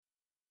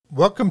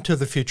Welcome to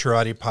the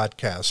Futurati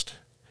podcast.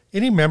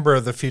 Any member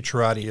of the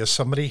Futurati is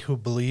somebody who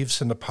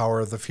believes in the power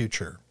of the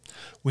future.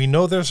 We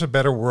know there's a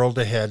better world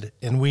ahead,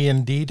 and we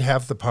indeed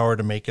have the power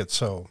to make it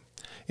so.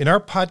 In our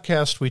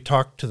podcast, we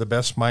talk to the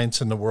best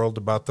minds in the world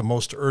about the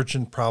most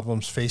urgent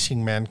problems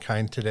facing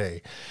mankind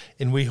today,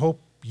 and we hope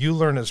you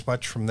learn as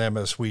much from them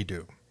as we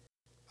do.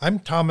 I'm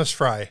Thomas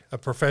Fry, a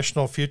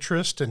professional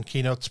futurist and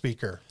keynote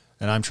speaker.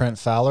 And I'm Trent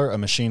Fowler, a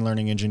machine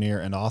learning engineer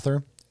and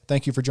author.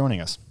 Thank you for joining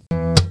us.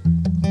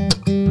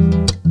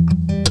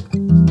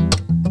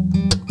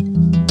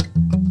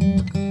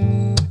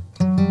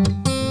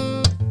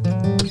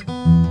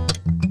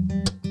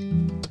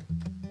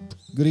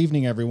 Good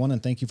evening, everyone,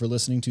 and thank you for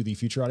listening to the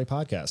Futurati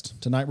podcast.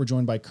 Tonight, we're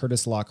joined by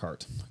Curtis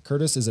Lockhart.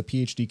 Curtis is a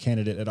PhD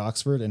candidate at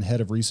Oxford and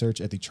head of research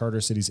at the Charter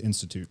Cities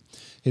Institute.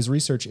 His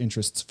research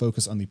interests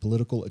focus on the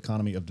political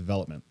economy of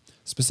development.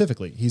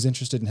 Specifically, he's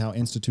interested in how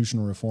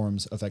institutional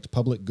reforms affect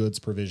public goods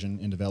provision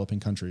in developing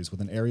countries with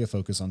an area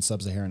focus on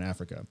sub-Saharan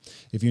Africa.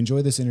 If you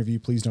enjoy this interview,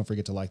 please don't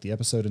forget to like the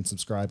episode and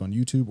subscribe on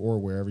YouTube or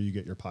wherever you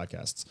get your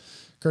podcasts.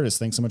 Curtis,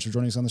 thanks so much for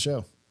joining us on the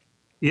show.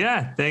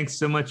 Yeah, thanks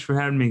so much for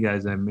having me,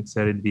 guys. I'm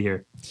excited to be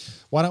here.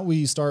 Why don't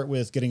we start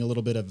with getting a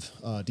little bit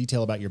of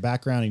detail about your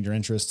background and your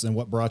interests and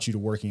what brought you to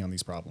working on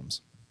these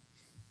problems?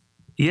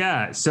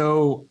 Yeah,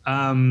 so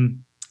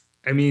I'm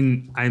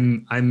in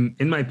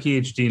my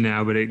PhD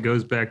now, but it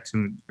goes back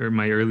to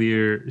my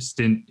earlier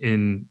stint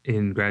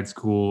in grad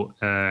school.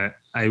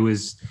 I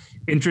was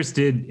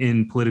interested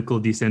in political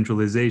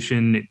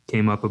decentralization. It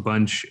came up a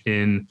bunch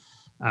in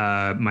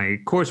my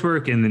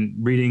coursework and then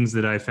readings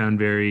that I found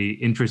very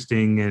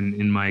interesting, and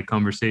in my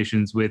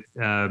conversations with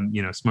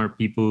smart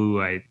people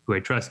who I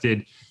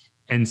trusted.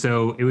 And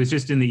so it was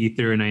just in the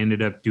ether, and I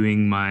ended up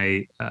doing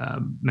my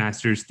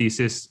master's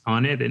thesis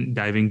on it and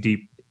diving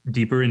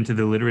deeper into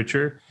the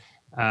literature.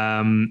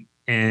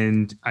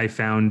 And I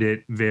found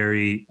it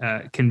very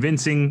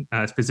convincing.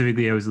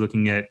 Specifically, I was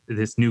looking at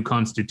this new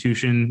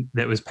constitution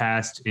that was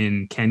passed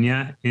in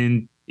Kenya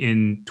in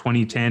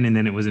 2010, and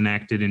then it was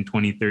enacted in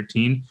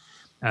 2013.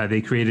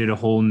 They created a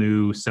whole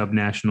new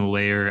subnational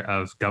layer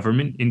of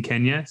government in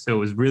Kenya. So it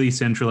was really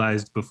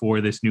centralized before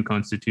this new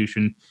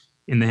constitution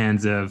in the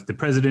hands of the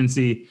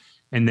presidency.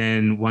 And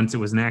then once it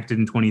was enacted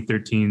in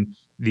 2013,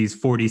 these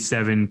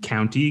 47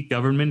 county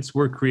governments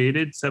were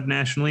created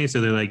subnationally. So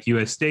they're like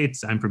US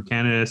states. I'm from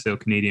Canada, so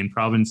Canadian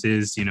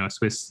provinces,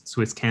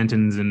 Swiss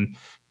cantons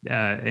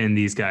and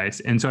these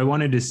guys. And so I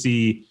wanted to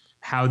see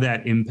how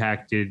that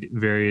impacted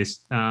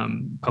various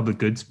public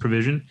goods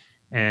provision.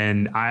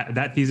 And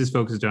that thesis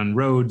focused on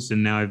roads,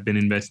 and now I've been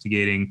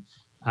investigating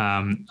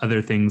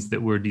other things that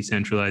were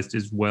decentralized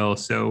as well.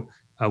 So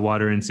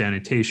water and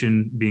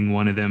sanitation being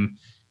one of them,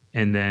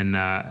 and then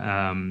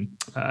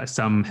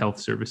some health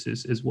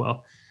services as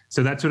well.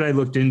 So that's what I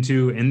looked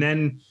into. And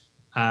then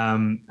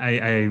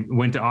I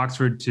went to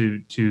Oxford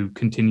to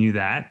continue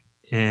that.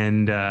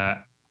 And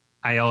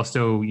I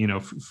also,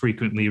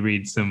 frequently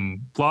read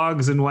some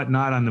blogs and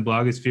whatnot on the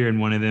blogosphere. And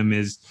one of them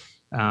is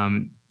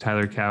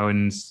Tyler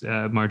Cowen's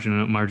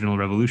Marginal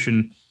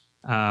Revolution.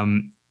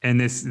 And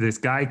this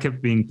guy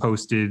kept being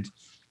posted.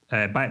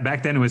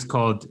 Back then it was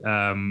called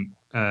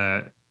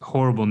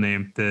horrible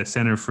name, the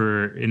Center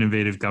for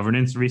Innovative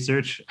Governance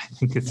Research. I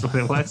think it's what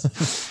it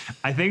was.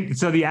 I think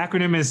so. The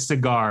acronym is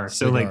CIGAR.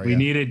 So we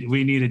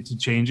needed to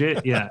change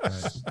it. Yeah.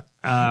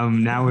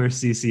 Now we're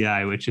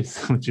CCI, which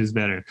is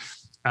better.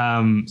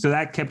 So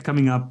that kept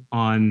coming up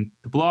on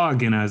the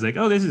blog, and I was like,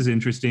 oh, this is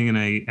interesting. And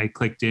I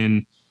clicked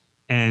in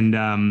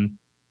and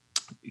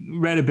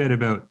read a bit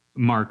about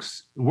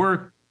Mark's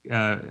work,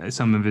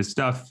 some of his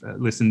stuff,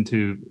 listened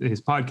to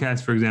his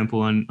podcast, for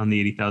example, on the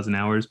 80,000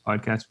 Hours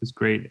podcast was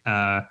great.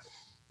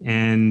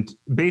 And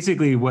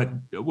basically what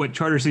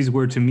charter cities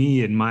were to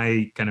me in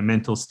my kind of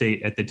mental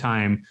state at the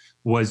time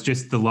was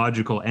just the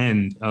logical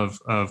end of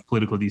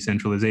political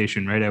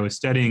decentralization, right? I was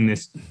studying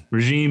this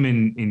regime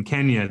in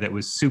Kenya that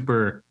was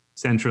super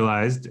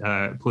centralized.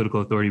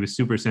 Political authority was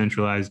super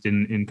centralized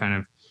in kind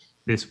of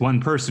this one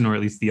person, or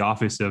at least the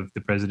office of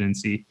the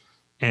presidency.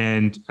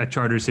 And a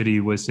charter city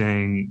was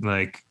saying,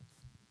 like,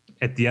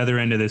 at the other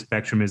end of the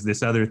spectrum is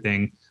this other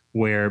thing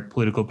where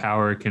political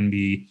power can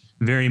be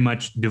very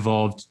much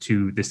devolved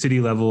to the city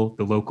level,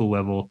 the local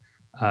level,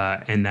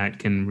 and that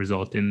can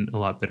result in a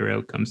lot better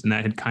outcomes. And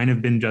that had kind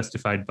of been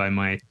justified by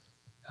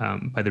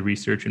by the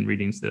research and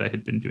readings that I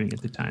had been doing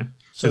at the time.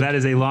 So that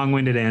is a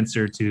long-winded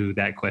answer to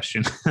that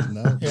question.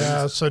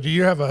 Yeah. So do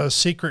you have a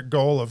secret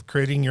goal of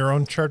creating your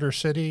own charter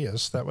city?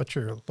 Is that what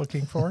you're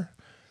looking for?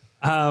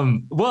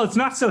 Well, it's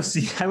not so.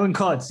 I wouldn't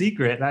call it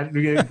secret.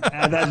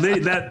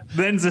 That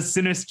lends a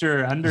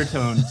sinister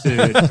undertone to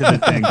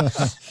the thing.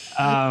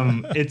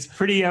 It's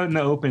pretty out in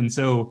the open.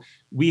 So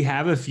we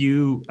have a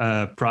few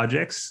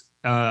projects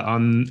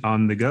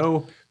on the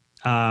go.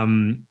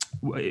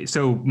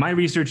 So my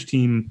research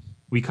team,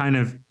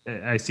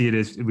 I see it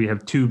as we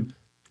have two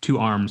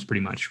arms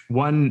pretty much.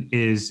 One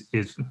is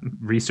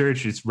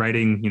research. It's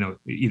writing,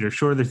 either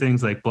shorter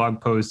things like blog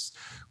posts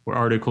or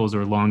articles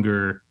or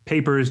longer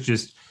papers,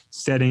 just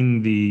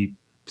setting the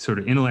sort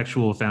of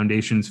intellectual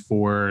foundations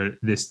for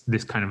this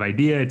kind of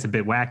idea. It's a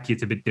bit wacky.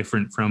 It's a bit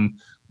different from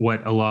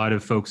what a lot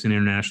of folks in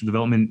international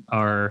development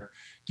are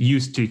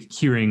used to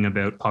hearing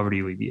about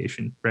poverty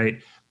alleviation,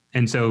 right?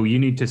 And so you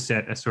need to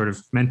set a sort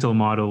of mental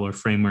model or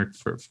framework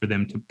for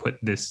them to put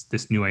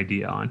this new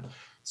idea on.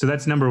 So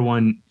that's number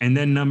one. And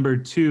then number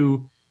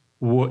two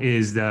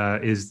is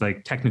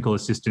like technical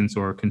assistance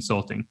or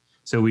consulting.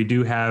 So we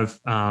do have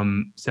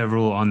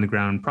several on the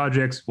ground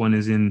projects. One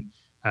is in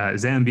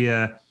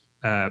Zambia.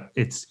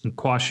 It's in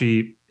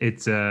Kwashi.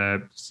 It's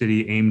a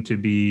city aimed to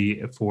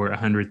be for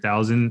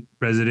 100,000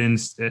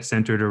 residents,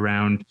 centered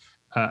around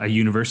a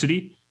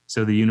university.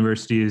 So the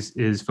university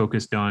is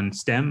focused on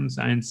STEM,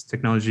 science,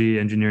 technology,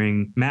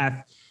 engineering,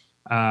 math,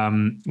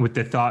 with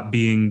the thought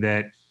being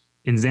that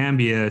in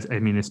Zambia, I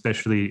mean,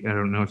 especially, I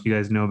don't know if you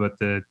guys know about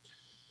the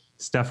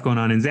stuff going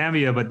on in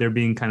Zambia, but they're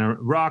being kind of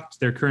rocked.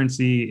 Their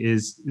currency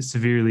is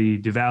severely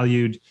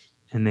devalued,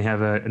 and they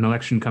have an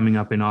election coming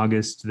up in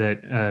August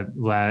that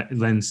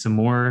lends some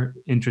more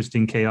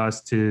interesting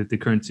chaos to the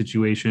current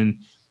situation.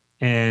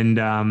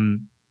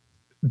 And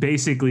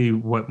basically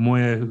what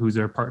Moya, who's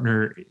our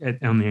partner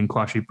on the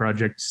Nkwashi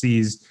project,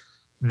 sees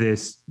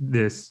this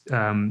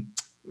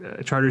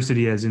charter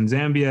city as in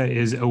Zambia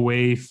is a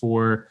way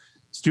for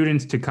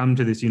students to come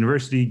to this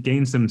university,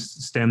 gain some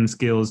STEM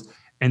skills,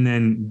 and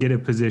then get a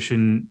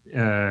position,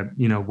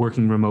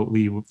 working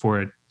remotely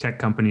for a tech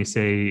company,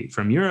 say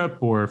from Europe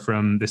or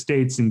from the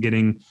States, and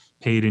getting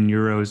paid in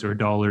euros or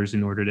dollars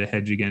in order to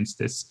hedge against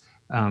this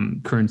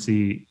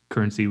currency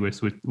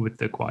with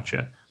the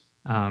kwacha,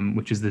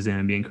 which is the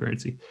Zambian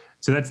currency.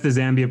 So that's the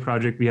Zambia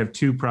project. We have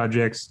two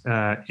projects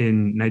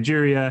in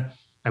Nigeria.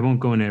 I won't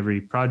go into every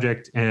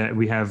project.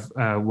 We have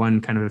one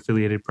kind of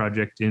affiliated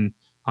project in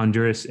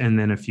Honduras, and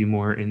then a few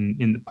more in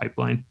the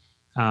pipeline.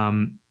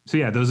 So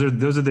yeah, those are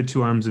the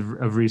two arms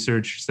of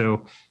research.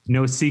 So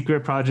no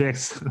secret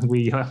projects.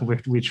 We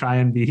try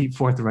and be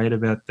forthright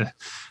about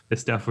the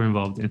stuff we're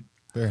involved in.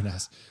 Very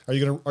nice. Are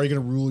you gonna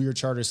rule your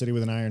charter city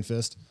with an iron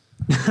fist?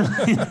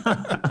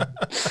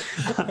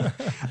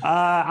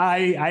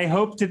 I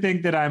hope to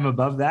think that I'm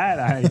above that.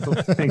 I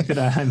hope to think that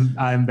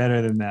I'm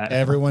better than that.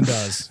 Everyone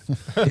does.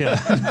 Yeah.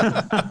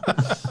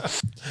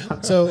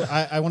 So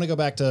I want to go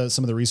back to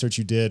some of the research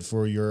you did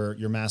for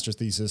your master's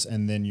thesis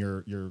and then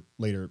your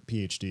later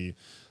PhD.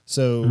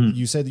 So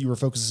you said that you were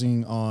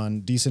focusing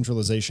on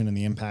decentralization and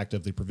the impact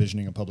of the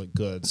provisioning of public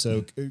goods.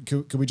 So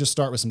could we just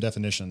start with some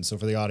definitions? So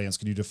for the audience,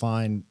 could you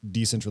define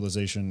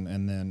decentralization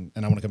and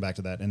I want to come back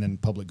to that, and then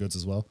public goods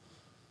as well?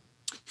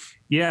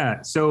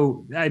 Yeah.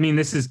 So, I mean,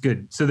 this is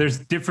good. So there's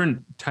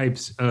different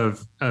types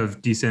of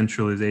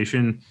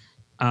decentralization.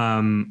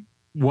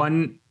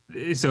 One,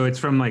 so it's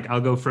from I'll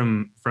go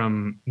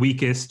from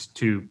weakest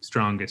to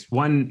strongest.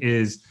 One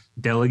is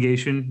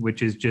delegation,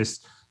 which is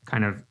just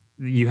kind of,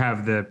 you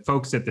have the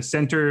folks at the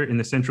center in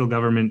the central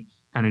government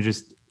kind of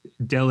just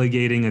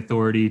delegating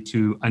authority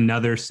to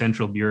another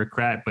central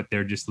bureaucrat, but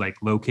they're just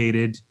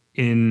located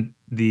in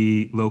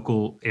the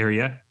local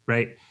area,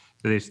 right?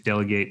 So they just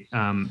delegate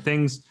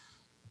things.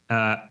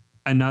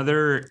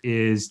 Another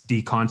is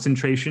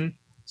deconcentration.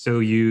 So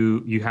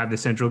you have the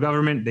central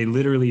government. They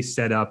literally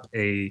set up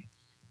a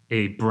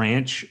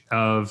branch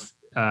of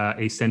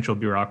a central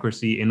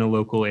bureaucracy in a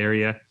local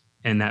area,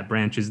 and that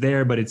branch is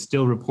there, but it's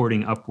still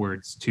reporting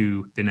upwards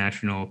to the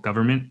national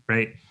government,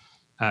 right?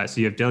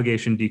 So you have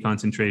delegation,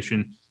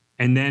 deconcentration,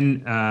 and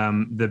then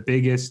the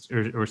biggest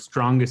or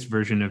strongest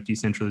version of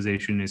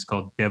decentralization is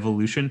called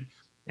devolution,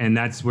 and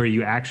that's where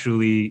you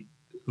actually,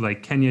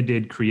 like Kenya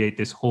did, create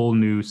this whole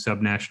new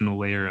subnational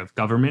layer of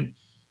government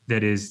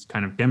that is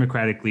kind of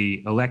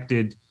democratically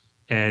elected,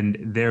 and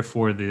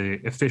therefore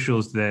the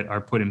officials that are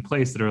put in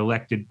place that are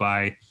elected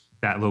by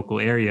that local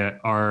area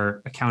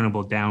are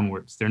accountable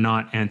downwards. They're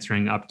not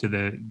answering up to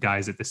the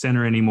guys at the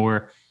center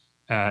anymore.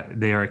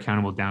 They are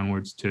accountable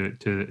downwards to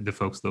the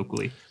folks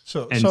locally.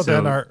 So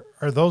then are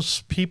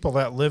those people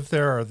that live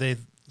there, are they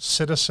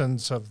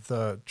citizens of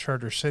the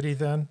charter city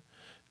then?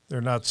 They're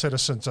not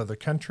citizens of the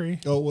country?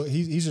 Oh, well,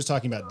 he's just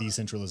talking about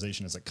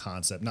decentralization as a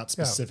concept, not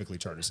specifically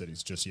charter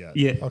cities just yet.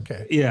 Yeah.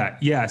 Okay.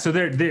 Yeah. So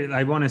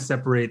I want to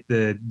separate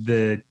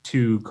the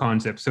two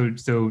concepts.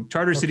 So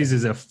charter cities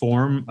is a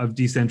form of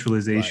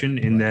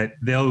decentralization that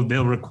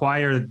they'll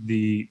require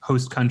the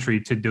host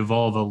country to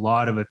devolve a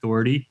lot of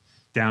authority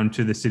down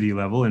to the city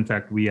level. In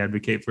fact, we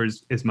advocate for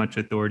as much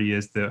authority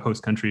as the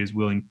host country is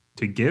willing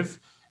to give,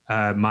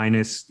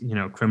 minus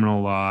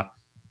criminal law,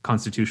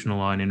 constitutional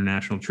law, and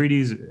international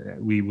treaties.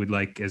 We would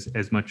like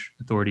as much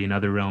authority in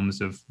other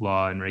realms of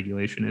law and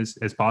regulation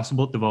as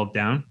possible devolved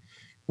down.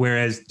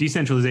 Whereas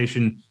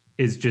decentralization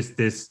is just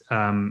this,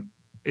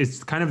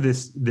 it's kind of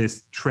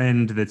this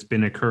trend that's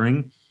been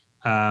occurring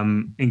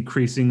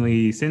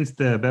increasingly since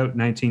the about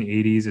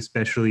 1980s,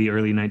 especially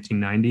early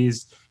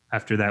 1990s,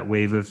 after that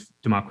wave of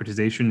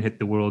democratization hit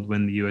the world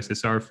when the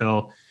USSR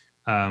fell.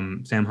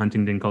 Sam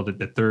Huntington called it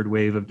the third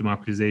wave of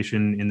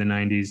democratization in the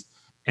 90s.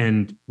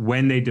 And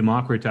when they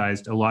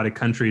democratized, a lot of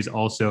countries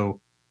also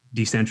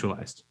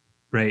decentralized,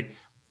 right?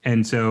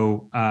 And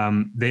so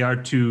they are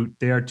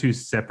two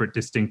separate,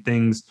 distinct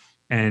things.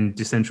 And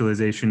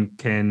decentralization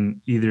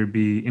can either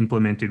be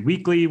implemented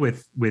weakly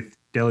with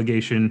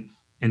delegation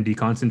and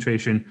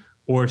deconcentration,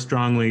 or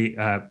strongly,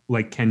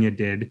 like Kenya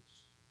did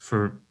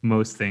for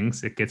most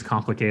things. It gets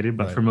complicated,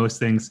 but for most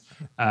things,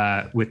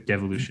 with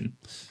devolution.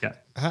 Yeah.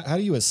 How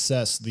do you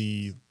assess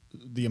the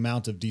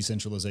amount of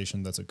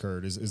decentralization that's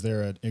occurred? Is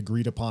there an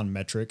agreed upon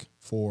metric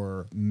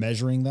for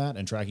measuring that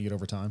and tracking it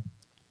over time?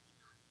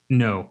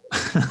 No.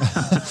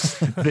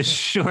 The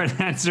short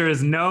answer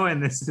is no.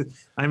 And this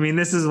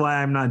is why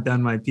I'm not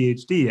done my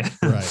PhD yet.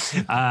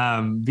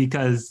 Right.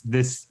 Because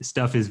this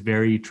stuff is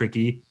very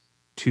tricky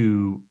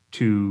to,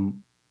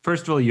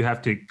 first of all, you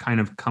have to kind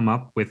of come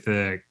up with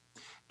a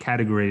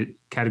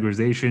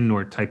categorization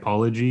or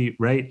typology,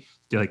 right?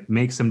 To like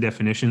make some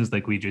definitions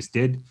like we just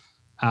did.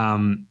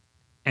 And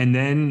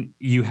then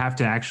you have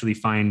to actually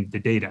find the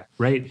data,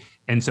 right?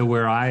 And so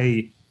where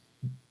I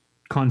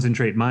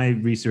concentrate my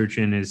research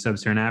in is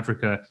sub-Saharan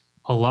Africa,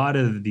 a lot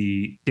of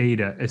the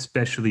data,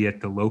 especially at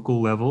the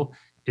local level,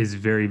 is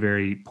very,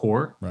 very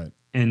poor. Right.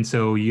 And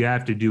so you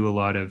have to do a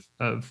lot of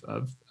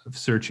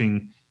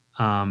searching.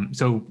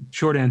 So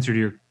short answer to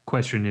your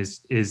question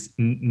is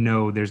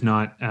no, there's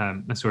not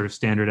a sort of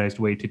standardized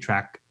way to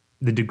track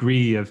the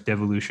degree of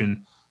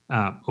devolution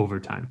over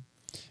time.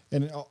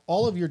 And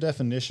all of your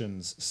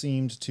definitions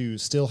seemed to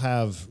still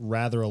have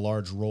rather a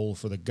large role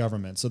for the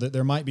government, so that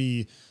there might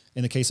be,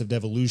 in the case of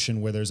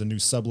devolution, where there's a new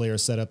sublayer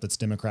set up that's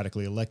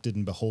democratically elected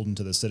and beholden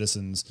to the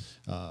citizens,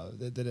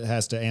 that it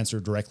has to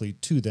answer directly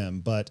to them.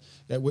 But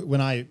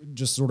when I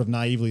just sort of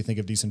naively think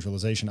of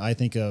decentralization, I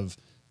think of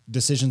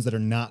decisions that are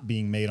not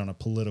being made on a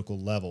political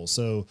level.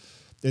 So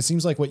it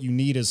seems like what you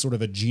need is sort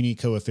of a Gini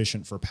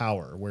coefficient for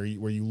power, where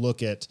you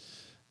look at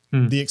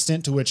the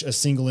extent to which a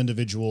single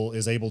individual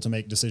is able to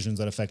make decisions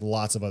that affect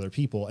lots of other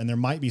people. And there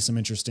might be some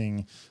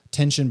interesting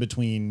tension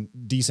between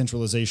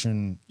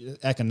decentralization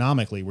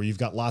economically, where you've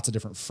got lots of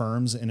different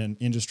firms in an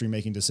industry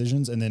making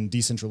decisions, and then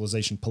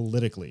decentralization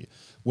politically,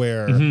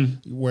 where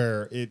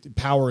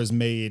power is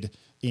made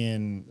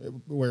in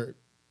where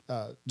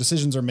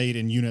decisions are made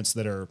in units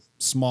that are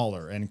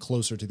smaller and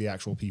closer to the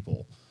actual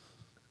people.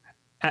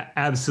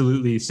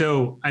 Absolutely.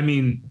 So, I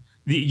mean,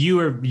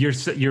 you're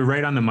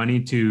right on the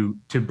money to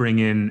bring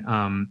in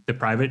the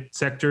private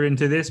sector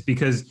into this,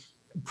 because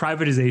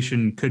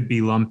privatization could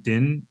be lumped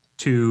in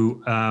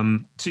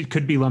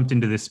could be lumped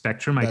into this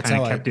spectrum. That's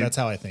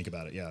how I think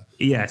about it. Yeah.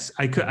 Yes,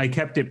 I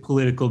kept it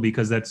political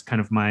because that's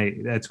kind of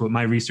that's what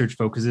my research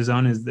focuses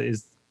on.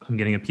 Is I'm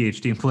getting a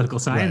PhD in political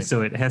science, right.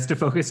 So it has to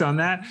focus on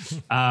that.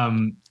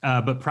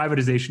 But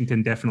privatization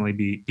can definitely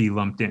be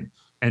lumped in,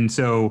 and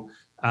so.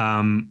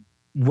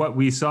 What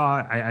we saw,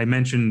 I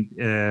mentioned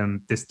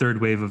this third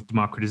wave of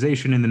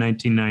democratization in the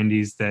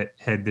 1990s that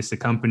had this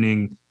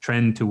accompanying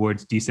trend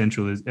towards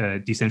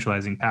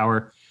decentralizing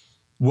power.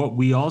 What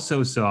we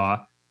also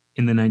saw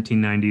in the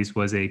 1990s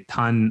was a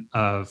ton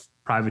of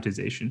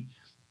privatization.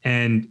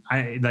 And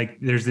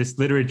there's this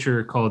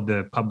literature called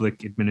the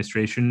public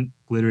administration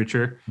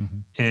literature,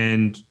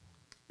 and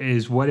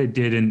is what it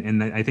did.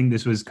 And I think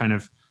this was kind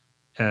of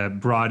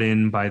brought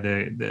in by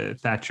the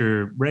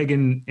Thatcher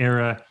Reagan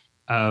era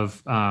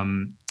of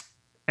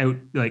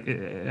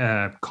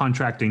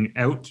contracting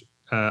out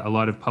a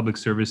lot of public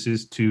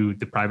services to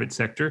the private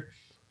sector.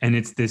 And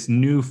it's this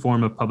new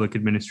form of public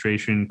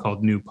administration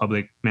called new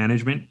public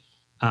management.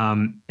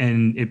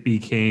 And it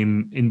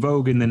became in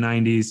vogue in the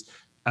 90s.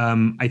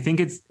 I think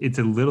it's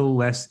a little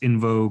less in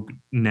vogue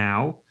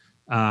now.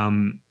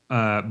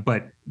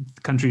 But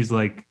countries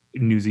like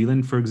New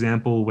Zealand, for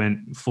example,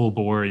 went full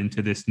bore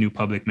into this new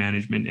public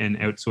management and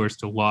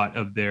outsourced a lot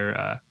of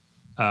their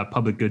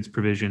public goods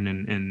provision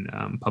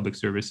and public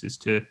services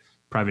to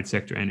private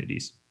sector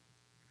entities.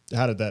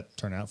 How did that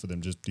turn out for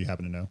them? Do you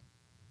happen to know?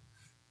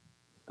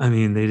 I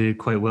mean, they did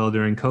quite well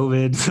during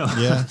COVID. So,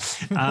 yeah.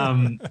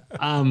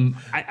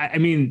 I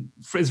mean,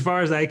 as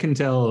far as I can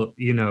tell,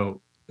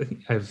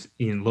 I've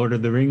Lord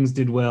of the Rings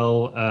did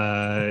well.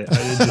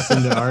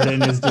 Jacinda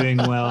Ardern is doing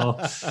well.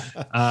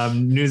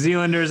 New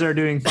Zealanders are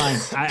doing fine.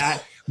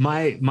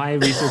 My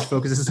research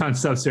focuses on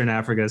sub-Saharan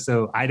Africa,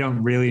 so I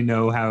don't really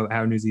know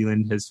how New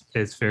Zealand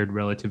has fared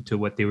relative to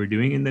what they were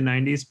doing in the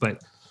 90s.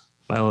 But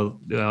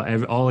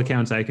all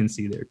accounts I can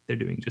see, they're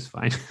doing just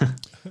fine.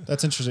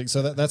 That's interesting.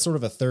 So that's sort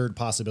of a third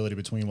possibility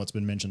between what's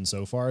been mentioned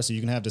so far. So you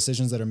can have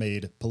decisions that are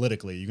made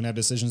politically. You can have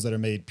decisions that are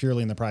made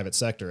purely in the private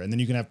sector. And then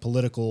you can have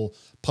political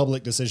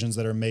public decisions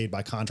that are made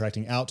by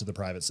contracting out to the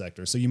private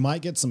sector. So you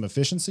might get some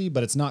efficiency,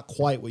 but it's not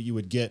quite what you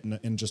would get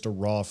in just a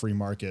raw free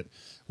market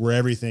where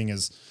everything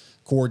is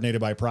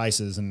coordinated by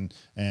prices and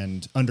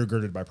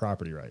undergirded by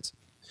property rights.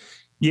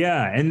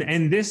 Yeah.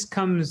 And this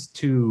comes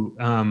to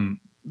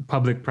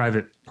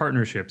public-private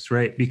partnerships,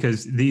 right?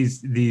 Because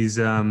these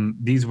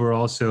were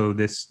also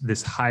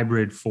this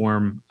hybrid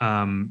form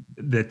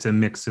that's a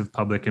mix of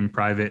public and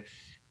private,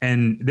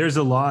 and there's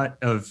a lot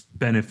of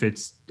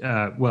benefits.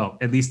 Well,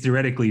 at least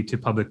theoretically, to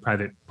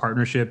public-private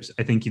partnerships.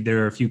 I think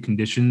there are a few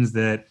conditions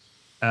that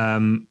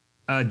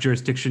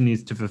jurisdiction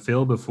needs to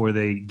fulfill before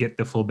they get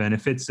the full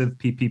benefits of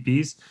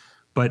PPPs.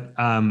 But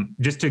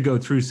just to go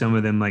through some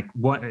of them, like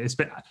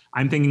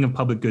I'm thinking of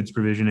public goods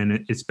provision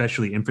and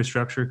especially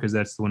infrastructure, because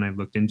that's the one I've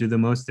looked into the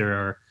most. There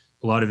are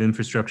a lot of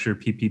infrastructure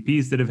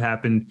PPPs that have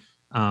happened,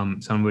 some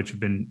of which have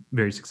been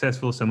very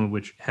successful, some of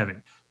which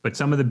haven't. But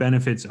some of the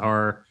benefits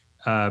are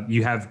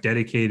you have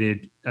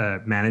dedicated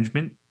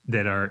management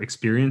that are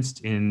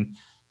experienced in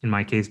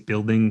my case,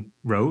 building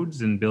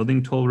roads and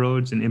building toll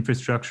roads and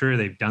infrastructure.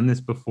 They've done this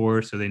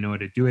before, so they know how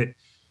to do it.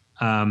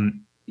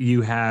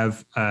 You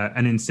have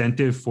an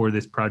incentive for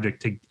this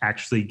project to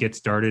actually get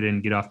started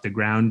and get off the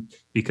ground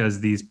because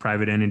these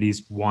private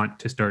entities want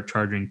to start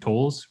charging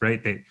tolls,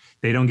 right?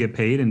 They don't get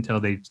paid until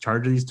they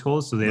charge these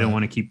tolls, so they don't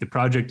want to keep the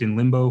project in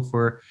limbo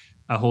for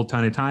a whole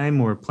ton of time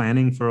or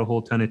planning for a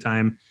whole ton of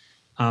time.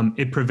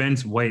 It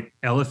prevents white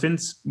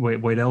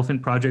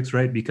elephant projects,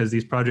 right? Because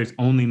these projects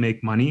only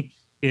make money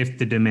if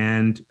the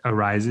demand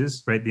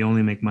arises, right? They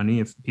only make money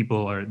if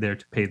people are there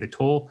to pay the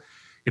toll.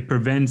 It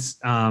prevents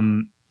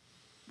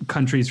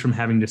countries from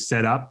having to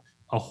set up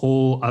a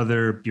whole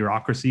other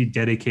bureaucracy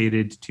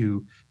dedicated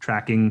to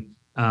tracking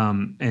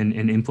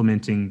and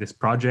implementing this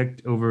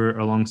project over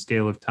a long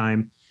scale of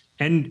time.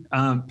 And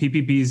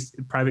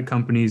PPPs, private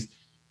companies,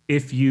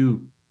 if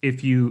you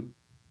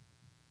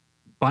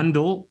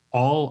bundle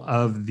all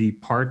of the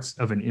parts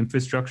of an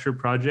infrastructure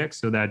project,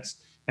 so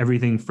that's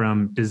everything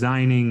from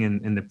designing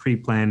and the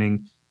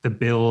pre-planning, the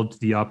build,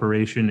 the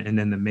operation, and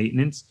then the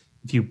maintenance.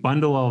 If you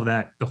bundle all of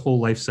that, the whole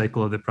life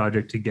cycle of the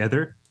project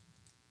together,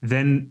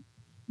 then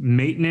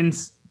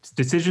maintenance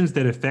decisions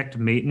that affect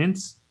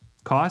maintenance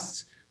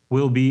costs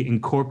will be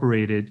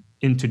incorporated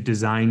into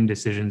design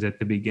decisions at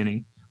the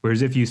beginning.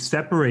 Whereas if you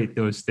separate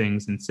those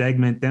things and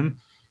segment them,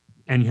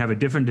 and you have a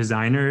different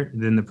designer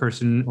than the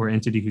person or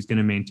entity who's going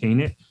to maintain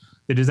it,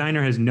 the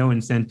designer has no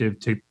incentive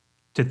to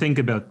think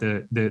about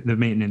the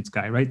maintenance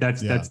guy, right?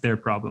 That's their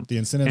problem. The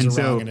incentives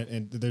are wrong,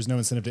 and there's no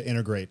incentive to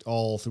integrate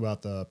all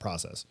throughout the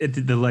process.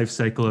 The life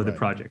cycle of the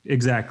project,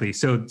 exactly.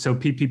 So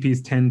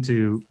PPPs tend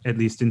to, at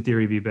least in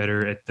theory, be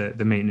better at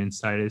the maintenance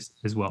side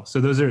as well.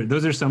 So those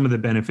are some of the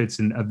benefits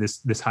of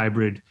this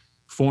hybrid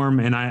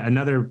form. And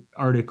another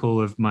article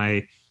of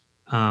my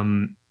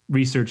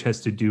research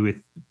has to do with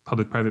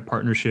public-private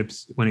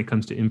partnerships when it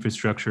comes to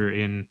infrastructure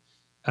in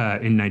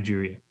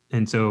Nigeria.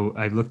 And so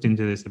I've looked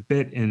into this a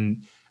bit,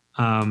 and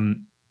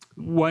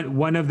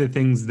one of the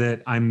things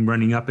that I'm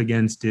running up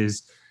against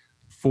is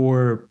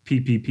for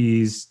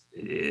PPPs,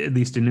 at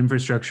least in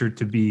infrastructure,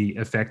 to be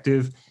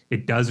effective,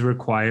 it does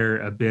require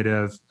a bit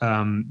of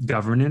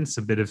governance,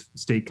 a bit of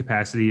state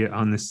capacity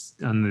on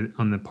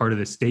the part of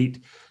the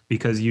state,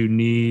 because you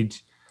need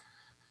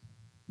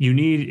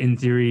in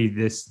theory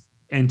this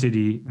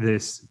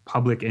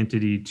public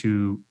entity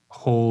to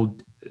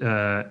hold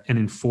and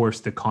enforce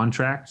the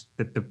contract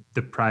that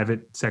the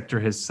private sector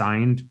has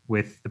signed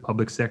with the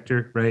public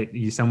sector, right?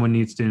 Someone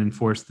needs to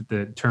enforce that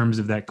the terms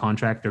of that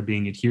contract are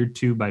being adhered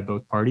to by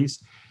both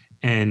parties.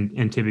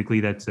 And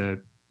typically that's a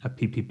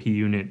PPP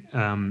unit,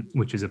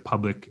 which is a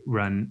public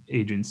run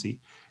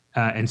agency.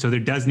 And so there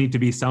does need to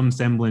be some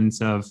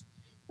semblance of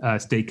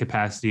state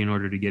capacity in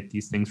order to get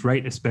these things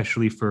right,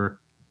 especially for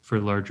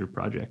larger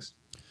projects.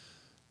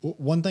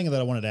 One thing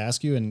that I wanted to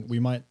ask you, and we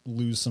might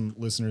lose some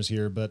listeners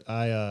here, but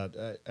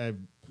I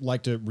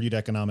like to read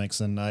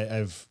economics, and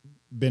I've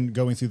been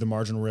going through the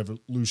Marginal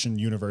Revolution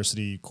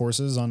University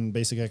courses on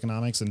basic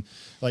economics, and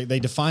like they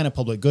define a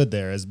public good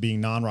there as being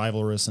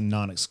non-rivalrous and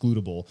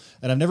non-excludable.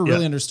 And I've never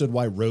really understood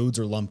why roads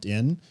are lumped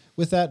in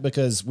with that,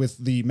 because with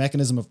the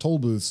mechanism of toll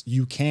booths,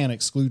 you can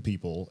exclude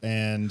people.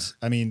 And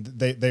I mean,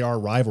 they are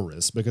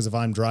rivalrous, because if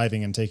I'm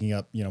driving and taking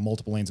up,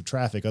 multiple lanes of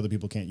traffic, other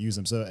people can't use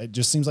them. So it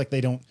just seems like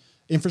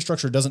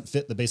infrastructure doesn't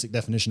fit the basic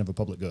definition of a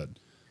public good.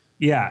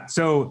 Yeah.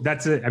 So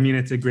it's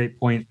a great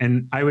point.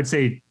 And I would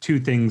say two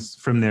things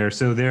from there.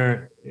 So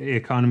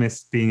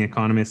economists being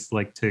economists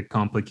like to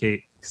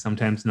complicate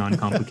sometimes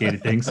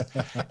non-complicated things.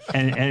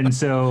 And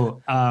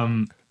so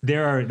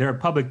there are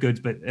public goods,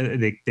 but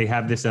they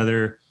have this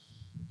other,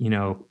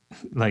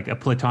 like a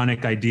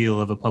platonic ideal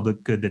of a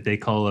public good that they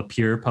call a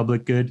pure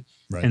public good.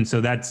 Right. And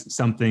so that's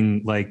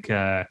something like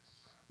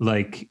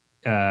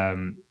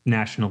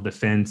national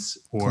defense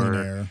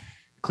or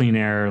clean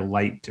air,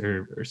 light,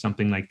 or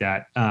something like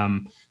that.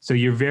 So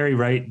you're very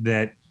right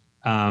that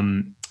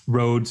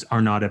roads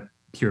are not a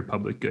pure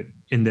public good,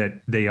 in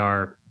that they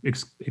are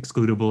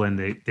excludable and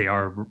they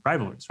are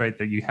rivalrous, right?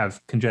 That you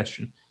have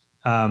congestion.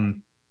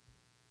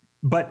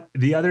 But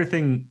the other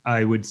thing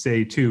I would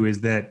say too is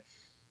that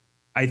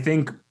I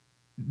think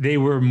they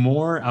were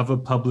more of a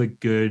public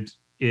good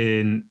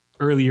in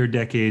earlier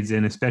decades,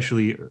 and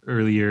especially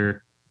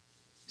earlier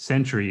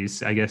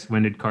centuries. I guess,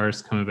 when did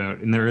cars come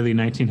about? In the early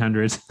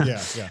 1900s.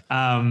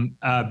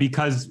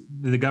 Because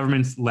the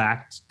governments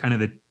lacked kind of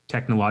the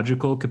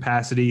technological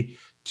capacity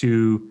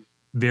to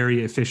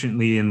very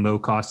efficiently and low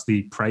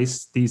costly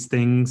price these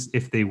things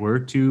if they were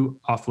to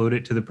offload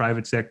it to the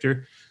private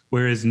sector.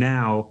 Whereas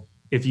now,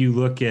 if you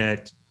look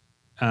at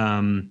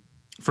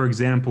for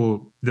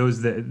example,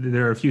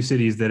 there are a few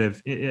cities that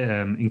have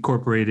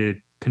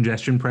incorporated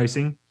congestion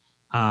pricing.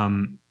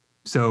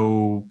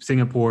 So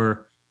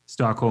Singapore,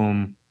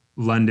 Stockholm,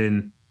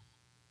 London,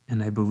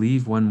 and I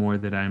believe one more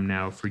that I'm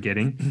now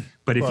forgetting.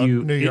 But if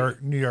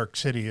New York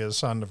City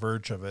is on the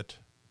verge of it.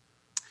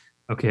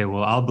 Okay,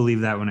 well, I'll believe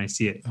that when I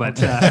see it. But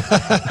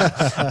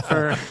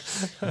for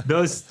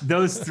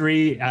those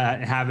three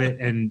have it,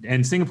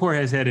 and Singapore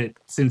has had it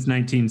since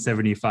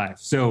 1975.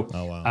 So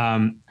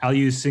I'll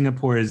use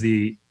Singapore as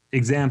the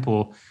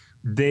example.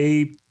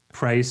 They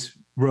price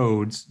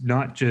roads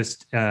not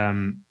just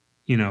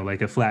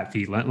like a flat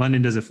fee.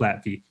 London does a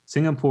flat fee.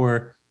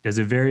 Singapore does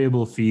a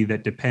variable fee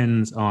that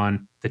depends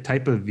on the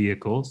type of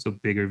vehicle. So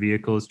bigger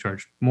vehicles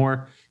charged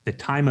more. The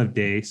time of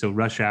day, so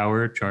rush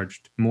hour,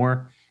 charged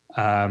more.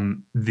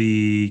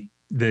 The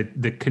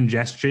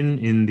congestion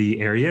in the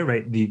area,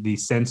 right? The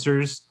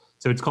sensors.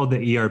 So it's called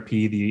the ERP,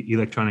 the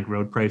electronic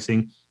road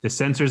pricing. The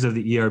sensors of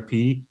the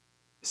ERP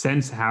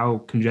sense how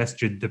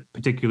congested the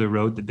particular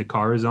road that the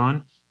car is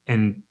on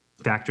and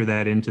factor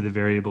that into the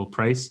variable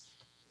price.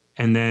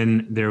 And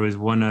then there was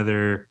one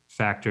other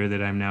factor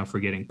that I'm now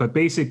forgetting. But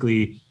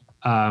basically,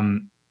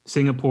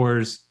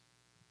 Singapore's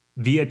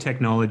via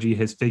technology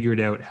has figured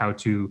out how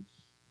to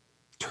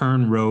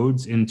turn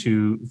roads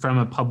from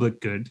a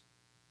public good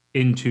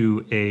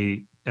into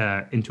a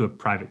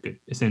private good.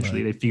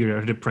 Essentially, They figured out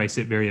how to price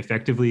it very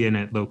effectively and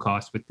at low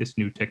cost with this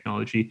new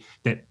technology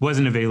that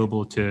wasn't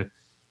available to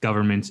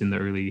governments in the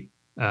early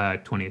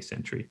 20th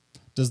century.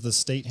 Does the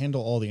state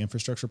handle all the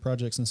infrastructure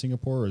projects in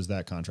Singapore, or is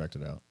that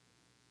contracted out?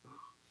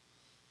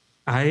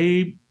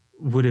 I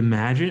would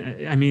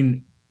imagine. I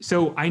mean,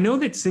 so I know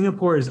that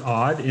Singapore is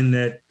odd in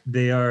that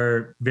they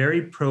are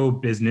very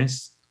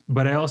pro-business,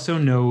 but I also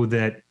know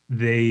that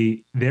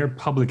their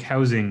public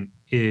housing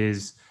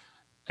is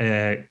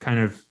kind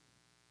of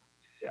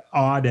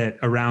odd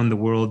around the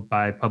world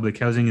by public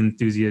housing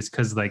enthusiasts,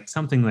 because like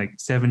something like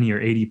 70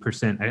 or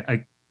 80%,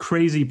 a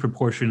crazy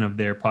proportion of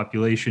their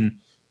population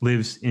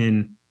lives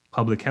in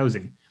public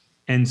housing.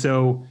 And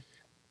so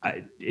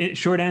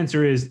short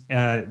answer is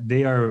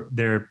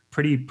they're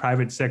pretty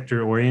private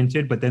sector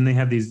oriented, but then they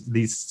have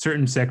these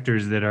certain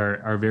sectors that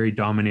are very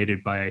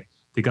dominated by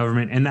the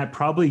government. And that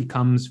probably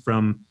comes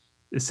from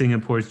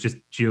Singapore's just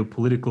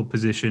geopolitical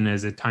position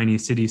as a tiny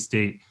city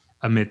state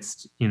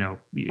amidst, one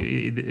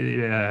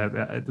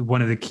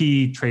of the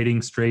key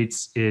trading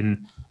straits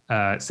in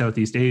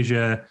Southeast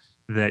Asia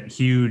that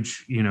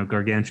huge,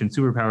 gargantuan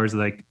superpowers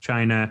like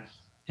China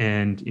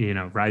and,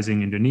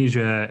 rising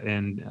Indonesia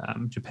and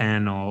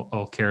Japan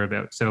all care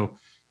about. So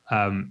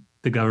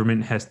the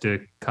government has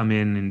to come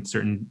in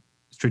certain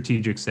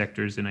strategic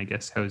sectors, and I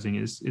guess housing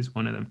is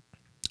one of them.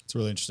 It's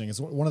really interesting. It's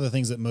one of the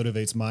things that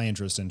motivates my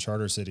interest in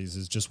charter cities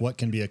is just what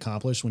can be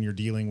accomplished when you're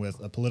dealing with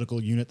a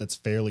political unit that's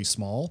fairly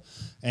small,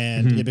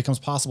 and it becomes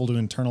possible to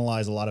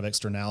internalize a lot of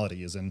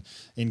externalities and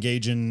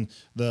engage in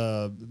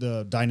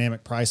the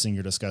dynamic pricing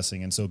you're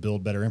discussing, and so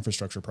build better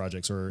infrastructure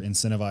projects or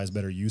incentivize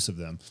better use of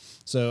them.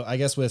 So I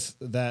guess with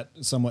that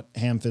somewhat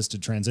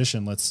ham-fisted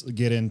transition, let's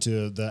get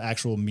into the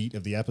actual meat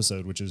of the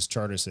episode, which is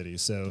charter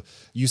cities. So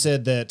you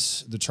said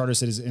that the Charter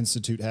Cities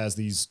Institute has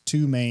these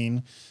two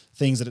main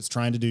things that it's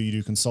trying to do. You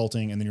do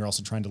consulting, and then you're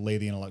also trying to lay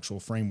the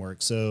intellectual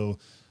framework. So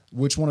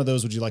which one of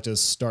those would you like to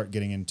start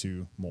getting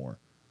into more?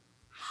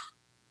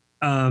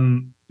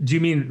 Do you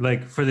mean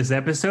like for this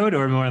episode,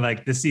 or more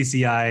like the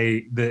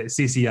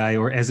CCI,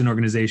 or as an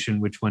organization,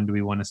 which one do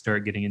we want to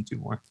start getting into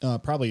more?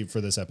 Probably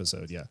for this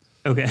episode. Yeah.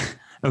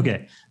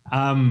 Okay.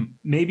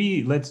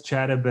 Maybe let's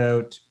chat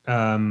about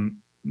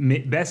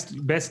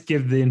best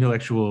give the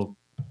intellectual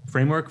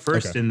framework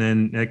first, and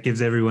then that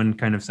gives everyone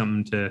kind of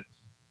something to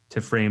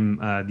frame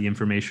the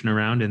information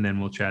around, and then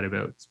we'll chat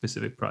about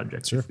specific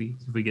projects if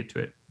we get to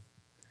it.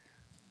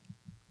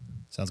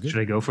 Sounds good.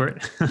 Should I go for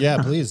it? Yeah,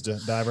 please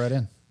dive right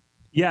in.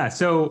 Yeah.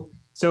 So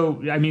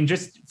I mean,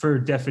 just for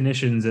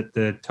definitions at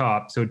the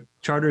top. So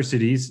charter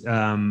cities,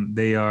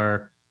 they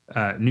are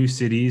new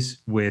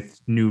cities with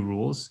new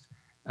rules.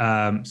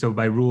 So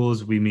by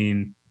rules, we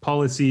mean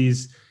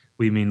policies,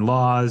 we mean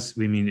laws,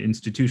 we mean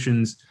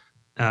institutions.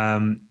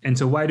 And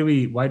so why do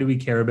we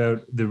care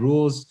about the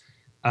rules?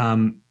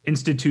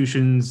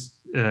 Institutions,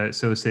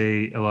 so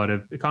say a lot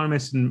of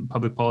economists and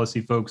public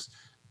policy folks,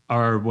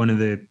 are one of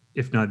the,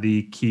 if not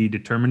the key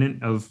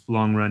determinant of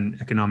long-run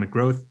economic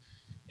growth.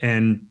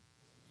 And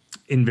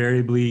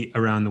invariably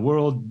around the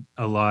world,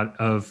 a lot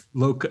of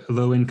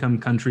low-income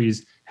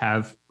countries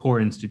have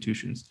poor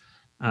institutions.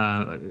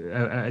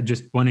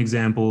 Just one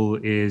example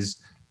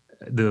is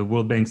the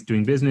World Bank's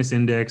Doing Business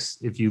Index.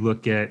 If you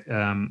look at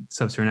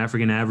Sub-Saharan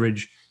African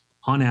average,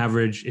 on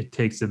average, it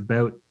takes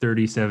about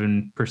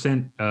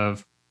 37%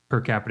 of per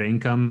capita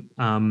income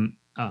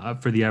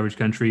for the average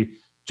country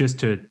just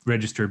to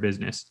register a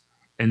business.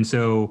 And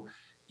so,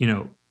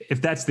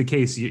 if that's the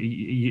case,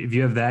 if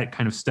you have that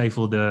kind of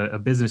stifled a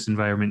business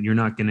environment, you're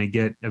not going to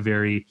get a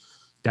very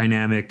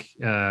dynamic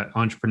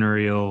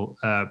entrepreneurial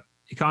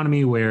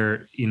economy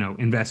where,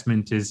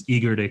 investment is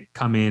eager to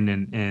come in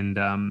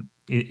and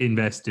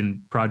invest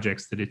in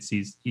projects that it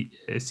sees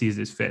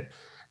as fit.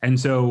 And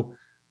so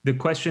the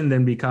question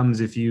then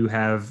becomes, if you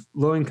have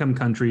low-income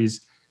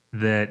countries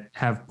that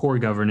have poor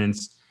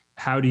governance,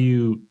 how do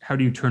you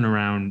turn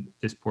around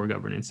this poor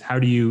governance? How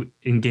do you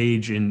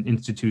engage in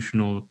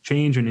institutional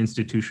change and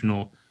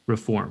institutional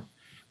reform?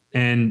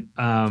 And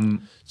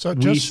so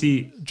just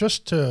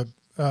to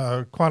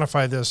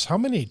quantify this, how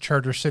many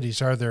charter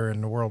cities are there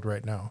in the world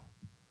right now?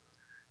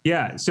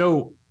 Yeah,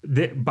 so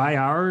by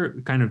our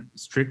kind of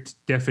strict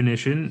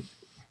definition,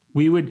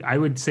 I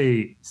would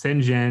say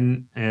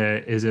Shenzhen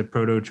is a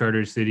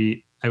proto-charter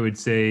city. I would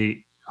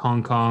say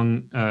Hong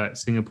Kong,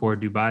 Singapore,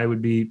 Dubai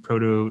would be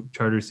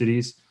proto-charter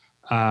cities.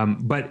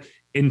 But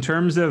in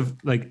terms of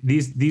like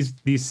these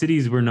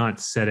cities were not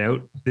set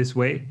out this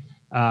way.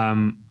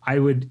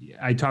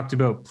 I talked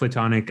about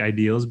Platonic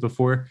ideals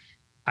before.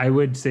 I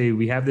would say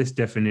we have this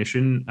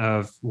definition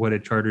of what a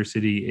charter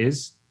city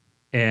is,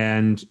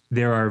 and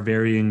there are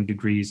varying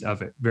degrees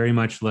of it, very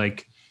much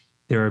like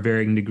there are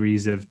varying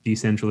degrees of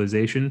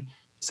decentralization.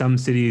 Some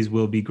cities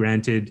will be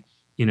granted,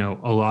 a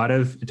lot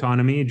of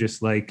autonomy,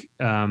 just like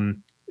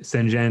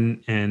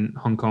Shenzhen and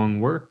Hong Kong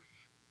were,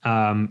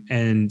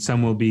 and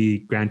some will be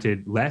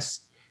granted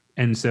less.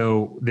 And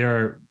so there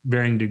are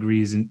varying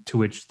degrees to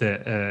which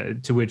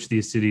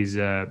these cities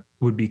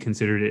would be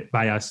considered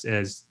by us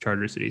as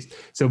charter cities.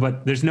 So,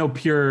 but there's no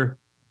pure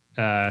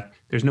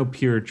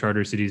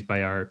charter cities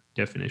by our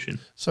definition.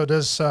 So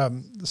does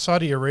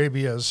Saudi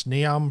Arabia's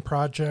NEOM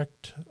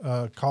project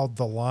called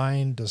The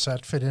Line, does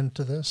that fit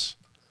into this?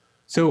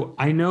 So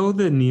I know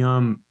the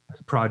NEOM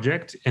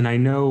project, and I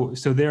know,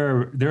 so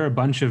there are a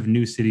bunch of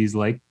new cities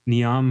like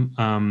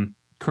NEOM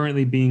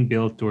currently being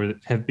built or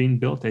have been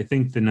built. I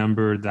think the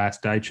number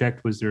last I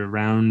checked was there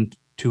around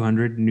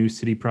 200 new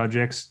city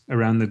projects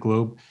around the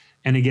globe.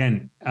 And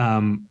again,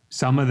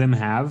 some of them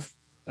have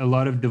a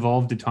lot of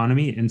devolved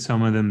autonomy and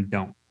some of them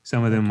don't.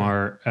 Some of them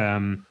are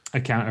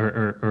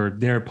or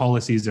their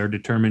policies are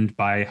determined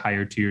by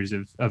higher tiers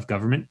of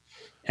government.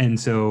 And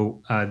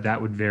so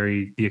that would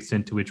vary the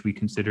extent to which we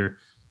consider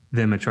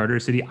them a charter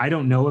city. I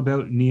don't know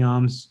about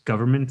NEOM's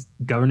governance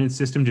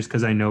system just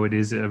because I know it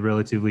is a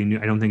relatively new,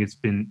 I don't think it's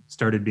been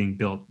started being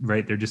built,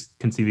 right? They're just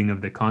conceiving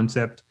of the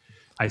concept.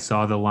 I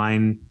saw the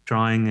line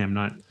drawing. I'm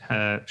not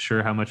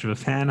sure how much of a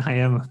fan I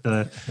am of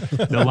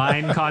the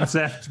line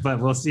concept, but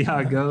we'll see how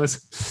it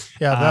goes.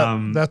 Yeah,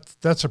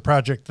 that's a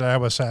project that I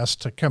was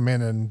asked to come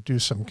in and do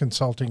some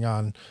consulting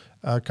on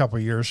a couple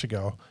of years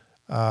ago.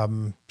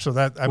 So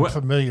that I'm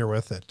familiar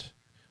with it.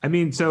 I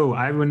mean, so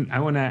I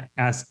want to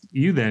ask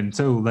you then.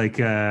 So, like,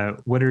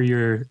 what are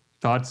your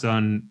thoughts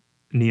on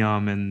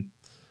NEOM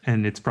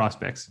and its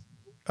prospects?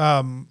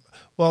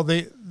 Well,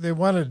 they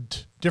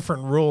wanted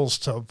different rules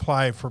to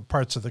apply for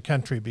parts of the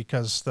country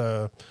because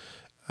they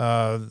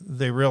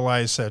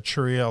realized that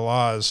Sharia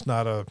law is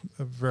not a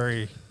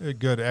very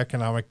good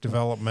economic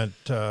development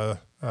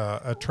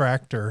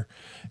attractor,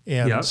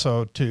 and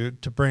so to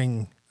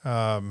bring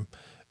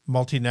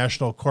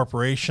multinational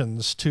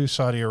corporations to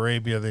Saudi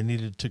Arabia, they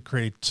needed to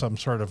create some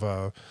sort of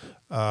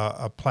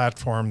a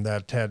platform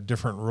that had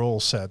different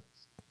rules set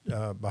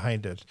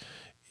behind it.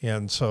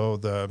 And so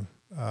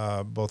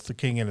both the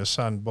king and his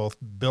son both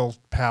built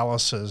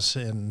palaces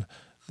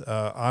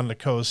on the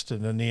coast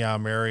in the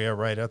NEOM area,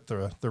 right at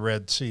the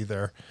Red Sea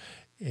there,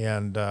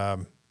 and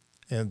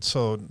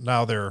so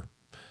now they're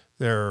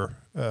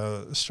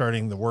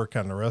starting the work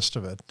on the rest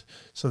of it.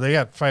 So they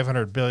got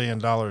 $500 billion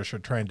they're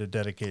trying to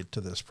dedicate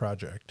to this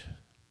project.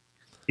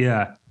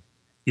 Yeah,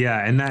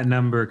 and that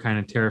number kind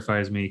of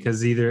terrifies me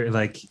because either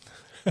like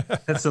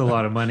that's a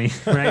lot of money,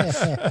 right?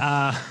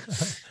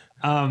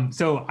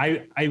 So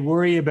I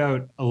worry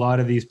about a lot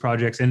of these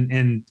projects,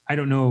 and I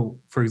don't know,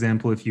 for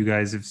example, if you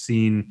guys have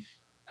seen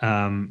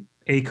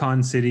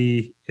Akon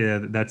City.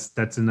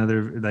 That's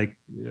another like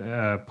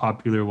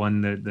popular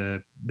one.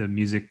 The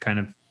music kind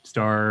of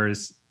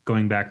stars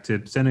going back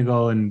to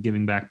Senegal and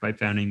giving back by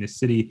founding this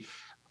city.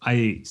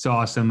 I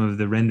saw some of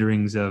the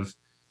renderings of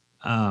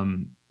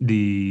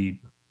the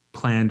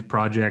planned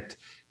project,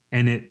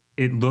 and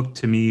it looked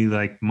to me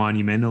like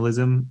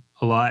monumentalism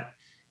a lot.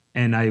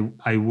 And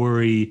I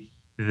worry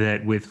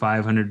that with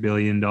 $500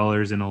 billion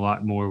and a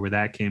lot more where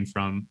that came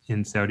from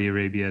in Saudi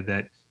Arabia,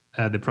 that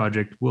the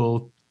project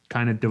will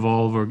kind of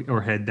devolve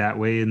or head that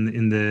way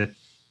in the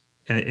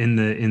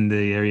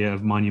area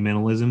of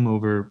monumentalism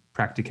over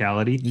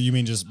practicality. You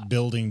mean just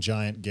building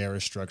giant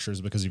garish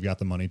structures because you've got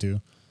the money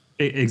to?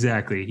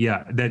 Exactly.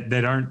 Yeah.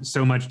 That aren't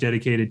so much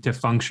dedicated to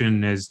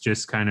function as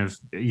just kind of,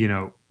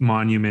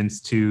 monuments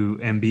to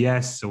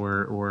MBS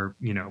or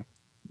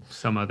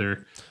some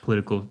other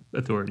political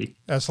authority.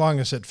 As long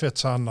as it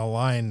fits on the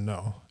line,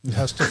 no. It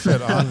has to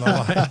fit on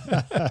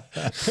the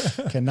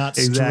line. Cannot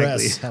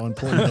stress how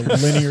important the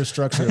linear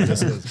structure of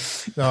this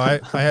is. No, I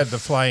had to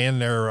fly in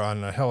there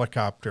on a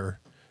helicopter,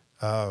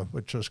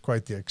 which was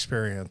quite the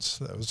experience.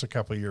 That was a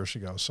couple of years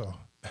ago, so...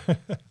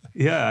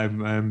 Yeah,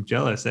 I'm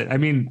jealous.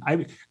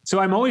 So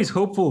I'm always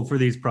hopeful for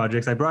these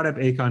projects. I brought up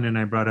Akon and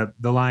I brought up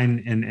the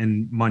line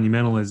and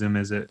monumentalism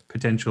as a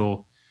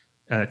potential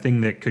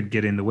thing that could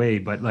get in the way.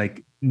 But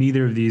like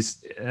neither of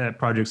these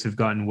projects have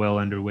gotten well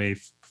underway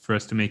for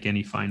us to make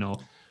any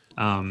final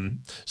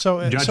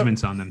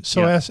judgments on them.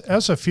 So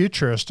as a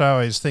futurist, I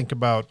always think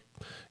about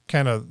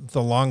kind of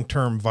the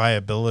long-term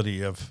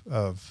viability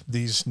of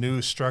these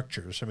new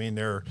structures. I mean,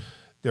 they're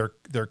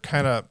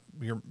kind of,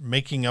 you're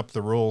making up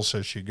the rules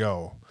as you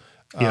go.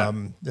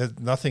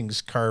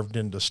 Nothing's carved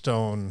into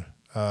stone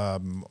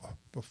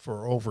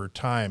for over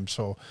time.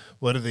 So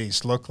what do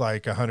these look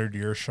like 100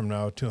 years from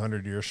now,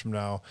 200 years from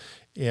now?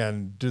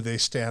 And do they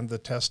stand the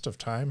test of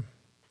time?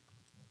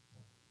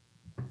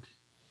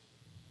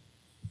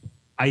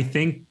 I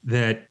think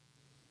that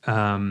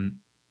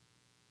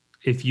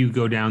if you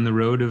go down the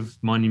road of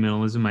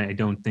monumentalism, I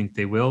don't think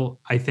they will.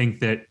 I think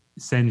that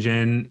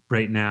Shenzhen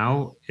right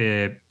now,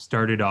 it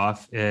started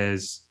off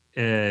as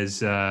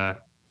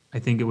I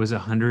think it was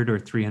 100 or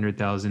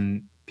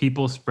 300,000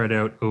 people spread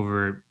out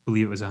over, I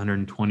believe it was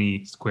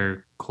 120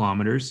 square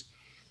kilometers,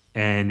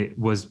 and it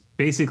was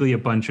basically a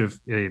bunch of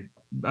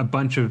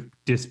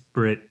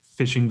disparate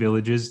fishing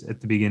villages at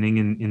the beginning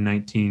in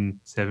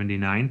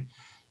 1979,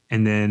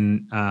 and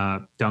then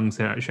Deng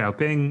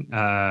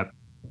Xiaoping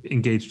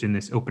engaged in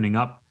this opening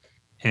up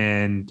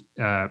and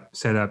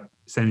set up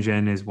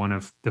Shenzhen as one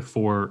of the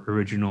 4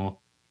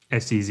 original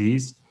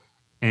SEZs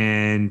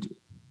and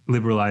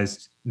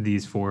liberalized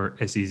these 4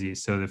 SEZs.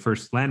 So the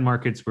first land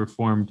markets were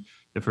formed,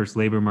 the first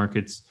labor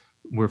markets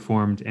were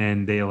formed,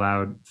 and they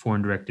allowed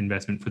foreign direct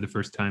investment for the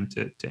first time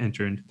to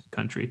enter into the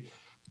country.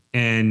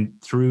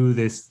 And through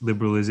this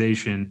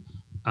liberalization,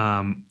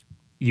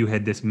 you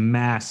had this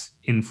mass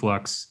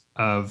influx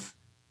of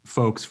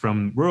folks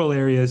from rural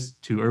areas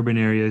to urban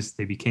areas.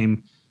 They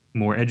became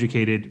more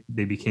educated,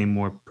 they became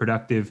more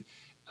productive,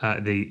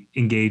 they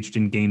engaged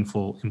in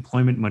gainful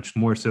employment much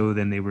more so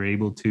than they were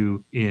able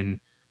to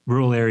in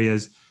rural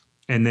areas.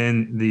 And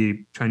then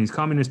the Chinese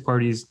Communist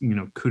parties,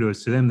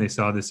 kudos to them, they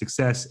saw the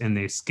success and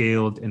they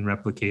scaled and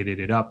replicated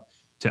it up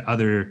to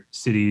other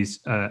cities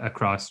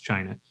across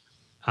China.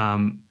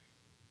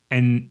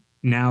 And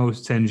now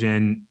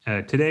Shenzhen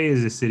today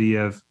is a city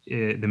of,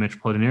 the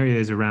metropolitan area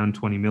is around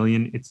 20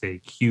 million. It's a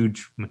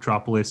huge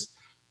metropolis,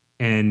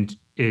 and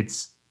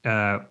it's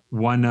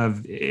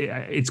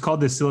it's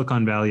called the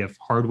Silicon Valley of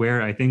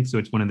hardware, I think. So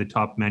it's one of the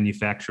top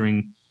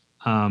manufacturing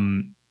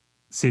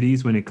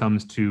cities when it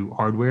comes to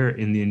hardware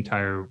in the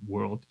entire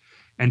world.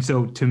 And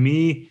so to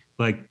me,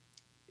 like,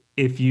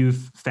 if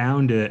you've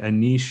found a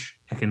niche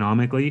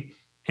economically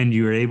and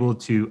you're able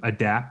to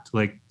adapt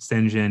like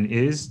Shenzhen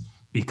is,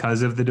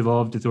 because of the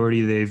devolved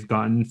authority they've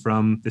gotten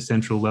from the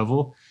central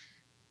level,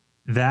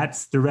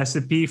 that's the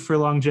recipe for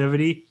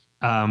longevity,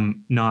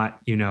 not,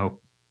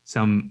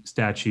 some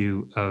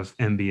statue of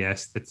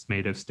MBS that's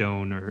made of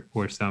stone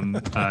or some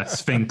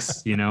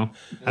sphinx, It'll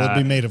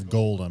be made of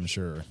gold, I'm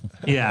sure.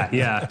 Yeah.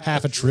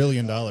 $500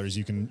 billion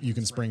you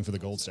can spring for the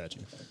gold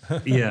statue.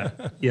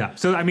 Yeah.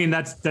 So I mean,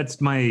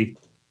 that's my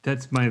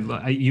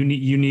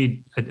you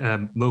need a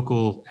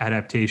local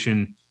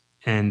adaptation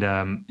and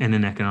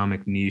an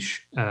economic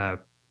niche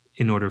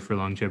in order for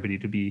longevity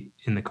to be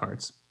in the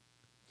cards.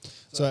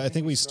 So I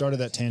think we started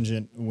that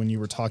tangent when you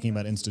were talking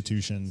about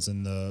institutions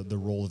and the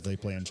role that they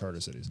play in charter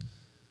cities.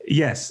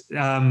 Yes.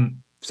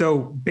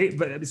 So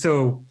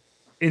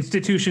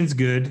institutions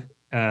good.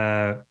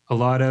 A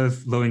lot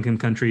of low-income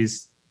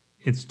countries,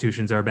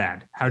 institutions are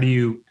bad. How do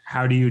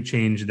you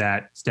change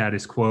that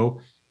status quo?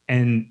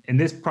 And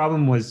this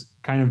problem was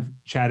kind of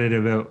chatted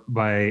about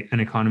by an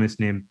economist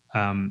named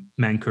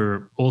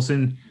Mancur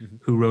Olson,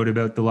 who wrote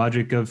about the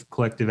logic of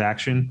collective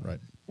action. Right.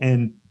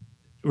 And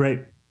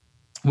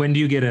when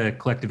do you get a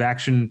collective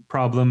action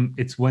problem?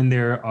 It's when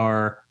there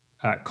are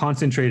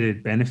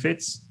concentrated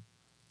benefits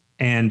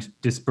and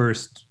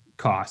dispersed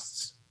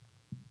costs.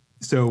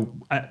 So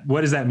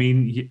what does that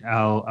mean?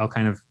 I'll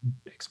kind of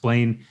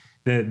explain.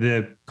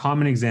 The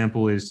common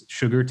example is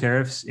sugar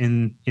tariffs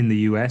in the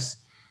US.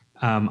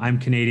 I'm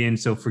Canadian,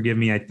 so forgive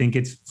me. I think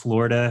it's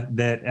Florida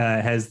that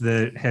has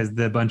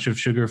the bunch of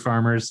sugar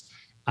farmers,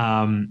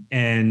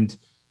 and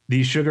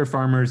these sugar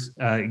farmers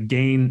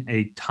gain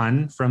a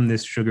ton from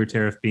this sugar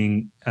tariff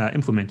being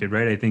implemented,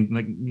 right? I think,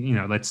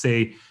 let's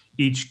say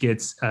each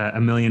gets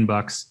 $1 million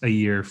a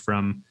year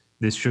from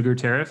this sugar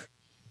tariff.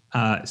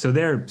 So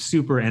they're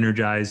super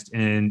energized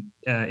and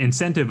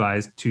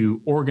incentivized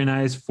to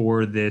organize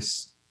for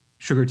this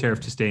sugar tariff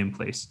to stay in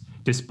place,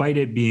 despite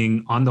it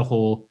being on the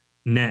whole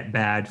net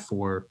bad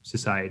for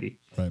society.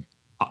 Right.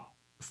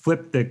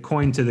 Flip the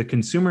coin to the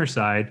consumer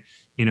side.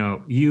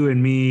 You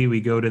and me, we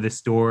go to the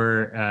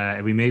store,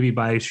 we maybe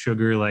buy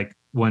sugar like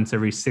once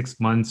every 6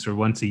 months or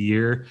once a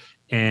year.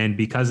 And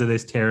because of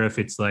this tariff,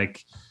 it's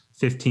like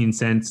 15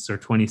 cents or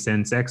 20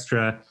 cents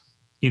extra.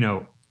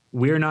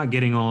 We're not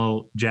getting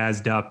all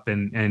jazzed up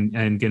and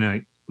going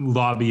to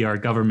lobby our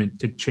government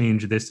to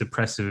change this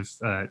oppressive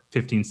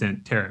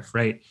 15-cent tariff,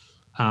 right?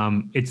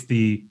 It's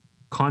the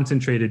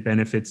concentrated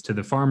benefits to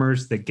the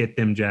farmers that get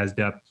them jazzed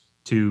up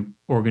to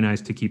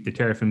organize to keep the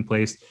tariff in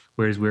place,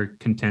 whereas we're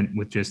content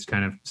with just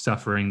kind of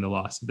suffering the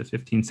loss of the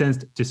 15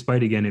 cents,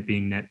 despite, again, it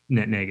being net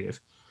negative.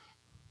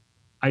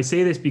 I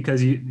say this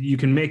because you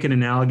can make an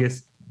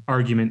analogous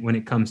argument when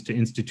it comes to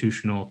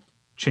institutional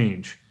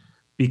change,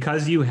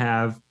 because you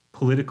have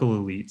political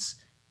elites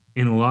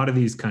in a lot of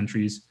these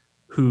countries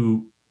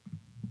who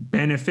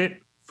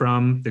benefit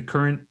from the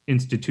current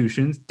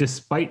institutions,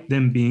 despite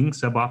them being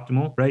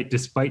suboptimal, right?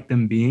 Despite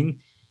them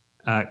being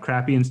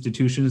crappy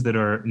institutions that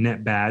are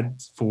net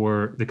bad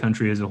for the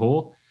country as a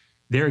whole,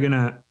 they're going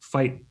to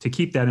fight to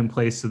keep that in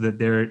place so that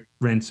their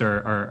rents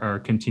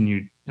are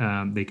continued.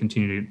 They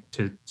continue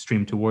to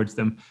stream towards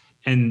them,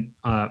 and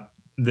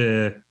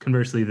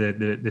conversely,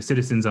 the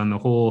citizens on the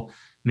whole,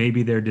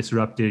 maybe they're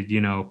disrupted,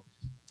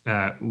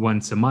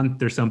 once a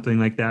month or something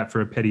like that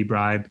for a petty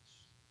bribe.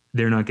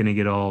 They're not going to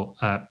get all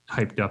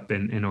hyped up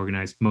and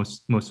organized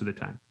most of the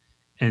time.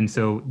 And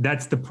so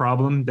that's the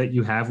problem that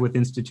you have with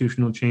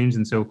institutional change.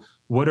 And so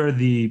what are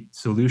the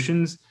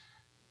solutions?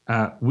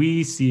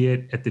 We see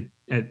it at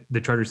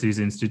the Charter Cities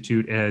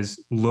Institute as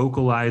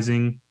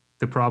localizing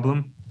the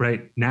problem,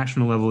 right?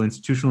 National level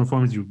institutional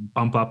reforms, you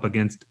bump up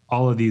against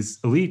all of these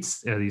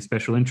elites, these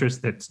special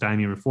interests that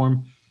stymie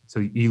reform. So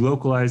you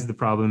localize the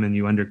problem and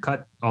you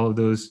undercut all of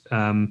those,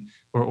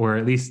 or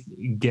at least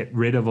get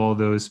rid of all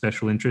those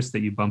special interests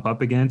that you bump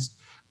up against.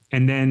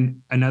 And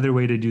then another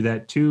way to do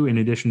that too, in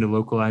addition to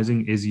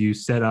localizing, is you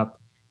set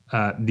up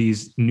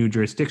these new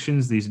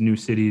jurisdictions, these new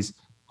cities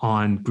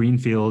on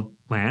greenfield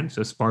land,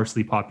 so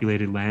sparsely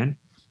populated land.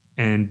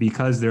 And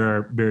because there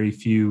are very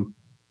few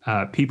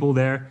people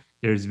there,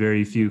 there's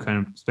very few kind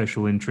of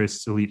special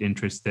interests, elite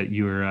interests that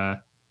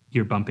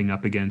you're bumping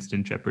up against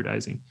and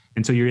jeopardizing.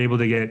 And so you're able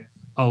to get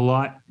a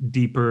lot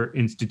deeper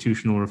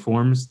institutional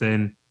reforms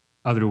than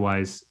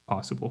otherwise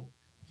possible.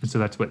 And so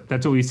that's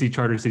what we see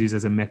charter cities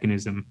as a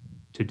mechanism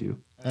to do.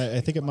 I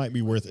think it might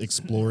be worth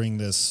exploring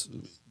this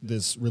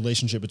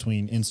relationship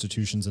between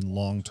institutions and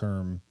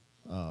long-term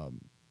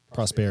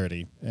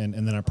prosperity, and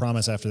then I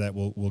promise after that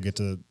we'll get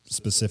to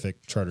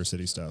specific charter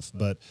city stuff.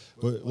 But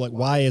like,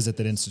 why is it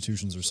that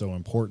institutions are so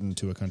important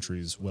to a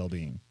country's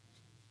well-being?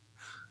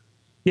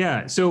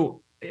 Yeah,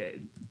 so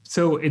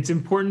it's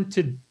important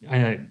to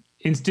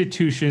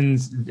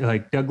institutions.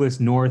 Like Douglas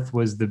North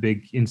was the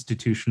big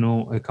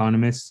institutional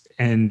economist,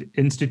 and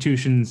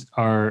institutions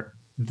are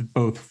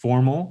both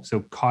formal,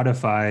 so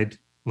codified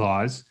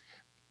laws,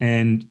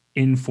 and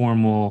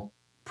informal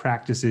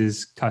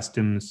practices,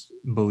 customs,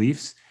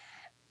 beliefs.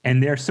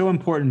 And they're so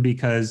important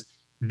because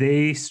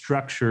they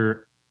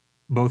structure,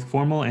 both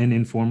formal and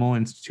informal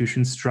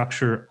institutions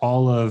structure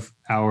all of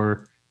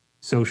our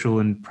social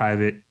and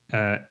private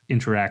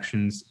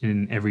interactions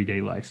in everyday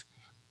life.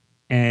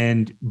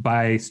 And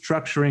by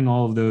structuring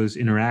all of those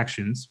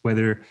interactions,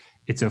 whether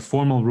it's a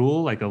formal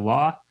rule like a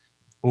law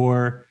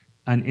or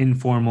an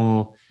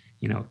informal,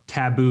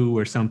 taboo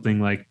or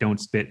something like don't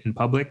spit in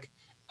public,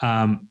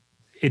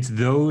 it's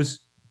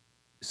those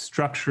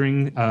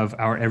structuring of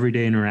our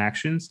everyday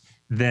interactions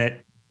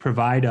that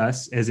provide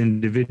us as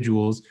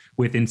individuals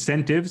with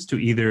incentives to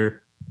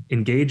either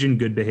engage in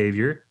good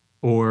behavior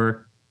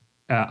or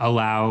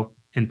allow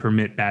and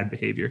permit bad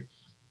behavior.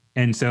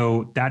 And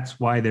so that's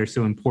why they're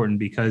so important,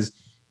 because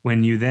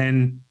when you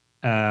then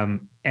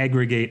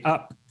aggregate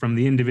up from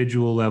the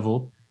individual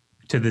level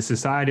to the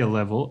societal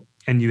level,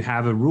 and you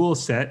have a rule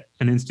set,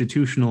 an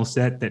institutional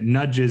set that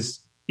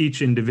nudges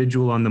each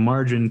individual on the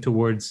margin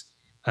towards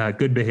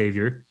good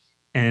behavior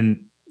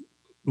and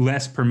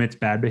less permits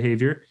bad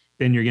behavior,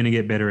 then you're going to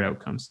get better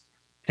outcomes.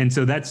 And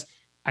so that's,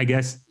 I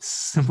guess,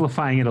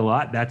 simplifying it a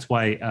lot. That's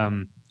why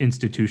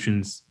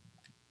institutions,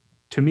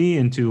 to me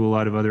and to a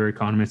lot of other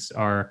economists,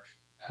 are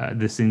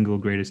the single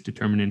greatest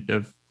determinant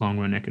of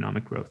long-run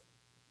economic growth.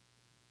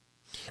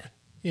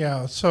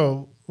 Yeah.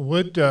 So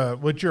would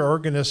your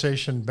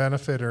organization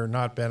benefit or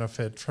not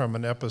benefit from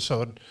an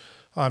episode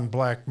on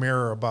Black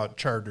Mirror about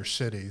charter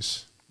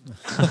cities?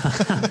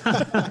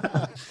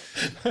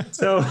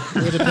 So it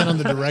would depend on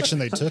the direction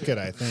they took it,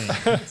 I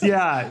think.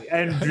 Yeah,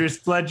 and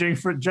just judging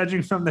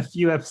from the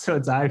few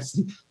episodes I've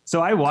seen.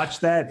 So I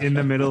watched that in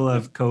the middle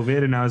of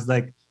COVID, and I was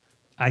like,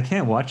 I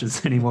can't watch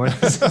this anymore.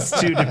 This is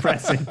too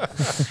depressing.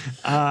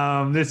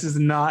 This is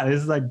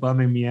like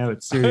bumming me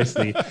out,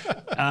 seriously.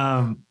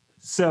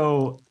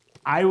 So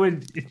I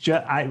would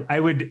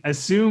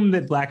assume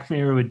that Black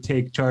Mirror would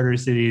take charter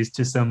cities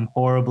to some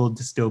horrible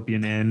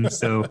dystopian end.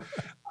 So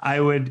I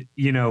would,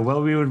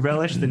 while we would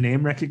relish the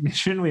name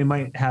recognition, we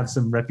might have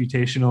some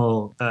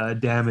reputational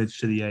damage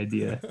to the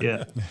idea.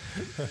 Yeah.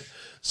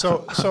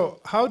 So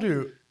how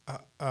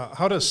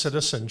does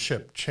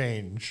citizenship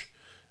change,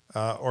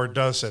 or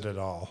does it at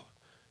all,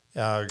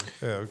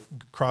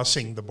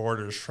 crossing the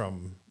borders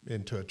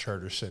into a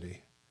charter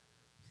city?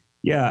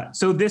 Yeah.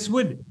 So this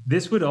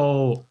would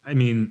all, I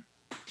mean,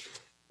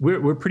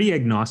 we're pretty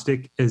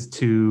agnostic as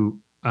to,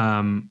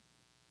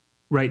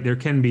 right. There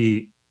can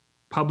be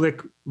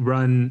public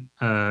run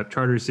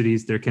charter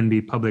cities. There can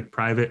be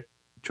public-private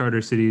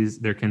charter cities.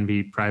 There can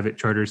be private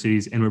charter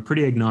cities. And we're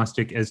pretty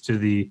agnostic as to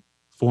the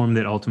form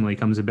that ultimately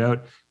comes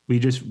about. We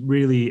just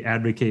really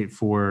advocate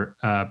for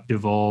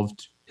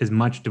as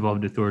much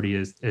devolved authority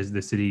as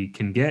the city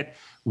can get.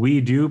 We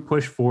do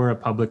push for a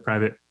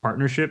public-private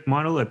partnership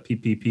model, a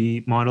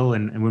PPP model.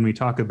 And when we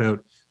talk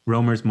about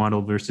Romer's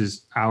model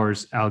versus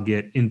ours. I'll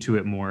get into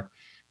it more.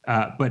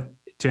 But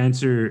to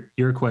answer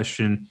your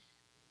question,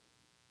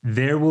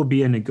 there will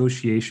be a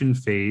negotiation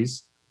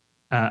phase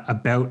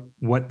about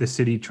what the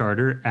city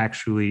charter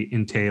actually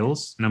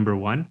entails, number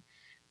one.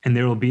 And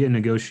there will be a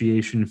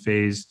negotiation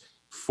phase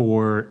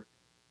for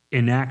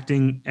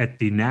enacting at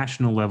the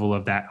national level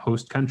of that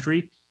host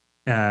country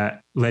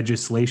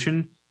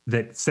legislation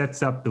that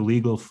sets up the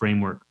legal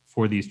framework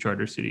for these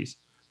charter cities.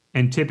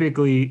 And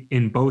typically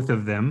in both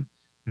of them,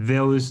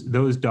 those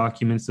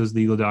documents, those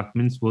legal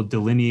documents will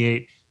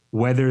delineate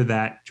whether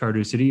that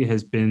charter city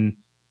has been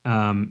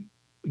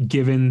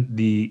given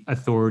the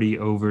authority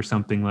over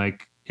something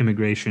like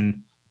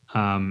immigration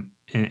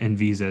and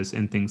visas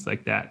and things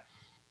like that.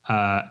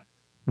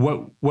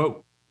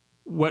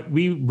 What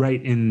we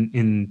write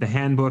in the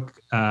handbook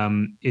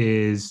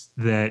is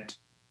that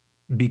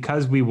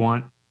because we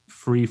want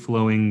free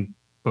flowing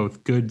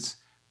both goods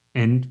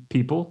and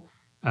people,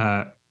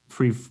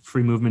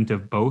 free movement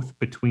of both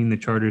between the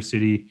charter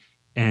city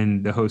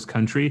and the host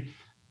country,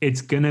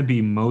 it's going to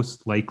be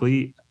most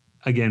likely.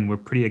 Again, we're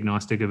pretty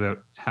agnostic about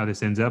how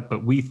this ends up,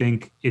 but we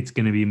think it's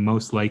going to be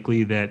most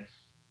likely that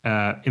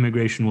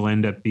immigration will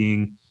end up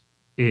being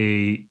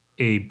a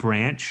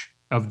branch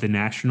of the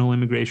National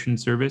Immigration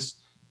Service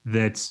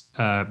that's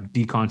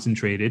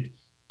deconcentrated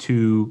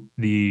to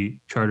the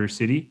charter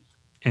city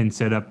and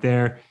set up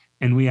there.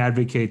 And we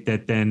advocate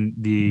that then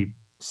the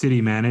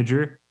city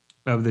manager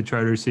of the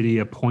charter city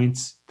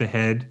appoints the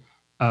head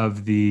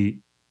of the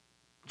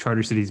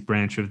charter city's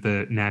branch of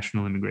the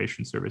National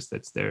Immigration Service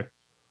that's there.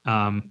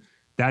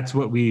 That's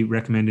what we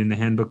recommend in the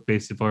handbook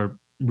based on our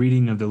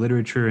reading of the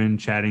literature and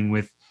chatting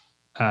with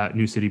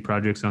new city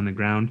projects on the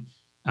ground.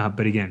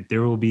 But again,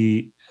 there will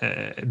be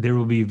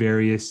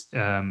various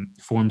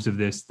forms of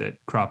this that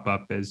crop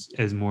up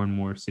as more and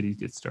more cities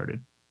get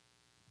started.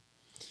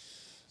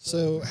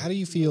 So how do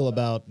you feel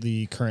about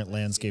the current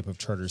landscape of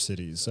charter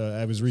cities?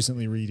 I was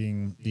recently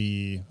reading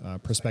the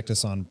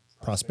prospectus on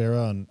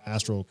Prospera on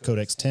Astral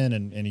Codex 10,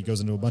 and he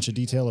goes into a bunch of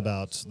detail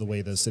about the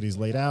way the city's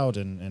laid out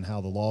and how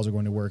the laws are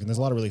going to work. And there's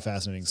a lot of really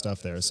fascinating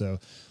stuff there. So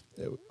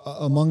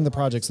among the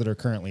projects that are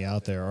currently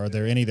out there, are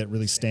there any that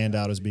really stand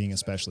out as being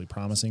especially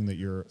promising that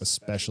you're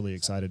especially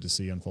excited to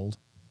see unfold?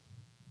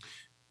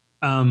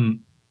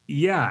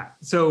 Yeah.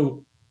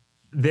 So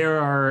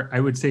there are, I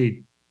would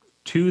say,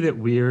 two that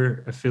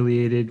we're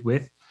affiliated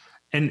with.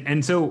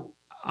 And so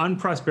on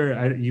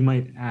Prospera, you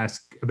might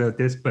ask about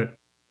this, but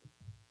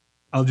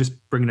I'll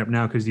just bring it up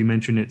now because you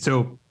mentioned it.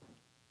 So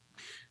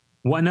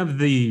one of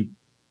the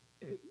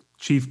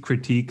chief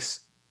critiques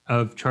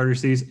of charter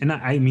cities, and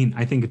I mean,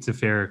 I think it's a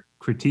fair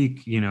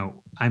critique. You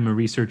know, I'm a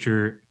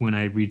researcher. When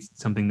I read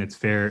something that's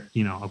fair,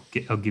 you know,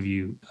 I'll give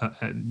you,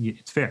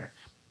 it's fair.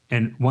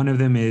 And one of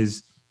them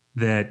is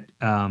that,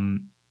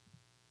 and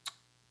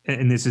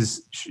this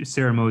is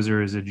Sarah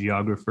Moser is a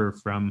geographer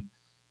from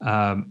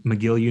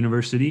McGill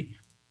University.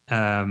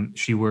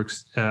 She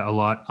works a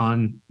lot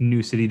on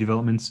new city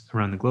developments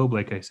around the globe.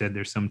 Like I said,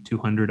 there's some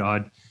 200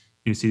 odd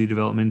new city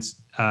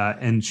developments.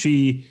 And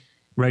she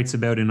writes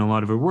about in a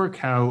lot of her work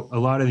how a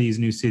lot of these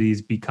new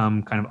cities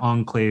become kind of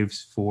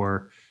enclaves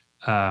for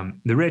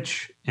the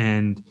rich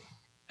and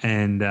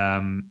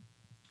are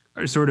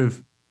sort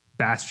of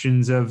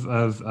bastions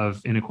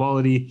of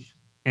inequality.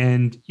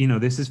 And, you know,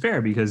 this is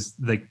fair because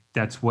like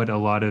that's what a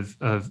lot of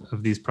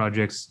these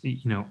projects,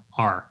 you know,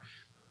 are.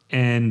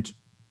 And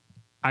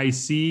I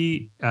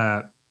see,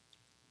 I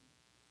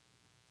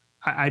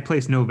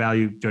place no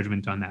value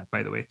judgment on that,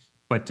 by the way,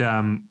 but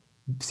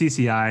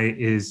CCI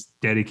is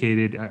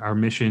dedicated. Our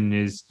mission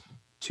is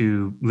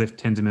to lift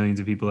tens of millions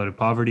of people out of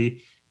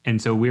poverty.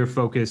 And so we're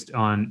focused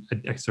on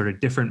a sort of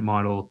different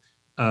model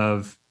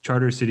of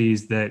charter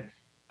cities that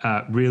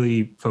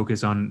really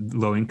focus on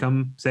low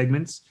income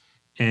segments.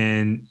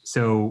 And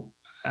so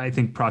I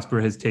think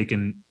Prospera has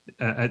taken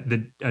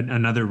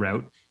another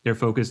route. They're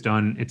focused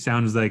on, it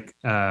sounds like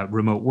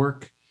remote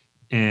work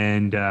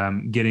and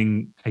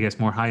getting, I guess,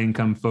 more high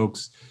income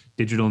folks,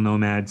 digital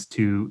nomads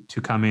to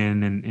come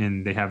in,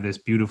 and they have this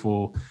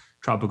beautiful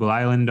tropical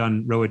island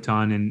on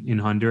Roatan in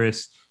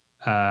Honduras.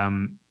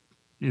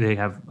 They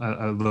have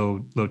a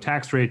low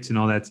tax rates and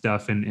all that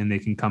stuff, and they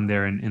can come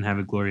there and have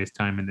a glorious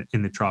time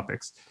in the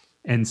tropics.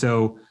 And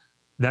so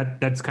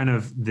that's kind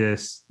of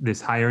this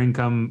higher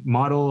income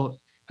model.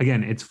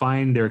 Again, it's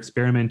fine. They're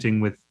experimenting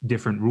with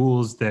different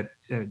rules. That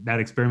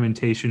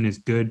experimentation is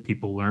good.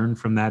 People learn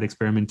from that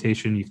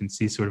experimentation. You can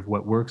see sort of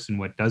what works and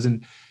what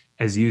doesn't.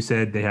 As you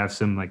said, they have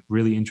some like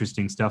really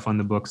interesting stuff on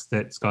the books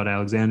that Scott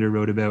Alexander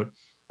wrote about.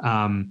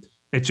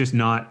 It's just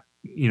not,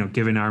 you know,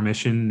 given our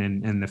mission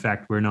and the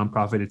fact we're a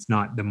nonprofit, it's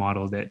not the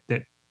model that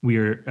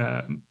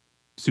we're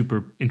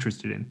super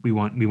interested in. We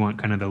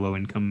want kind of the low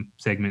income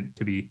segment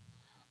to be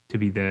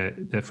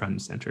the front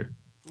and center.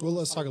 Well,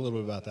 let's talk a little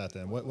bit about that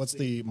then. What's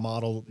the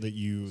model that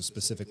you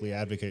specifically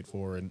advocate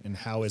for, and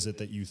how is it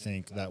that you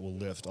think that will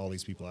lift all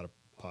these people out of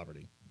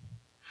poverty?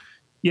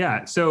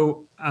 Yeah,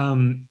 so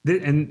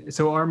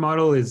so our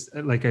model is,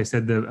 like I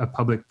said, a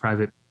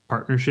public-private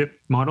partnership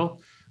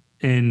model,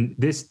 And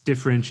this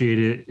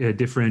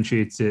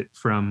differentiates it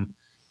from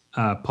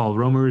Paul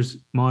Romer's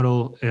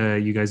model.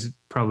 You guys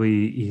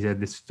he had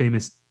this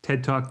famous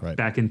TED Talk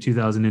back in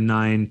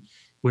 2009,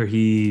 where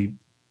he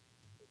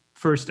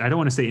first, I don't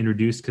want to say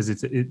introduced,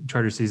 because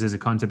charter cities as a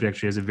concept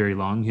actually has a very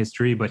long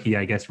history, but he,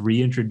 I guess,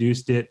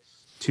 reintroduced it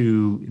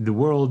to the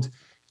world.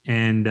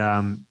 And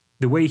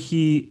the way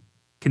he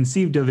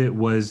conceived of it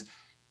was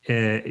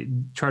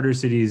charter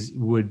cities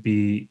would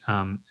be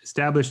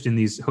established in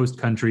these host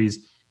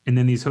countries, and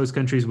then these host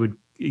countries would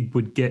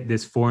get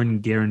this foreign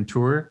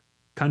guarantor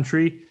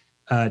country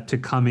to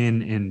come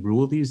in and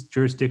rule these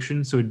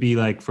jurisdictions. So it'd be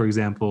like, for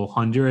example,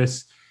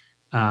 Honduras.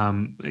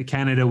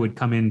 Canada would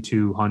come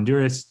into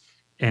Honduras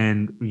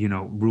and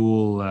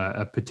rule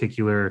a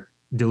particular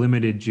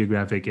delimited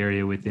geographic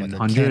area within like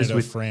Honduras Canada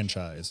with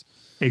franchise.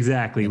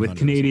 Exactly, with Honduras.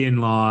 Canadian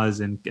laws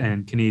and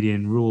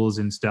Canadian rules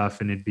and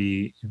stuff, and it'd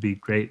be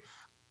great.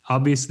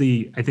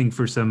 Obviously, I think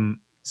for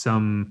some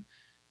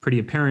pretty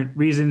apparent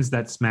reasons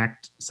that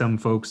smacked some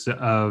folks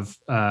of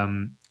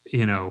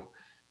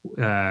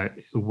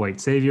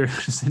white savior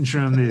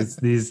syndrome.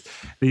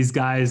 these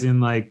guys in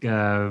like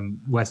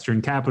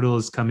Western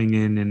capitals coming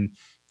in and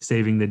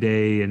saving the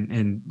day,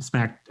 and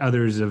smacked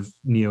others of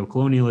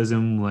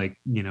neocolonialism. Like,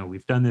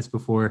 we've done this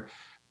before.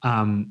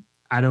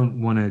 I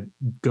don't want to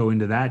go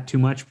into that too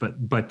much,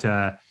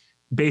 but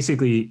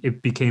basically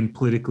it became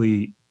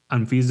politically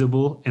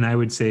unfeasible, and I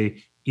would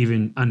say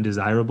even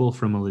undesirable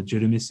from a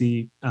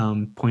legitimacy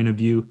point of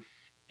view.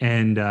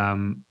 And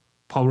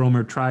Paul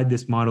Romer tried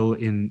this model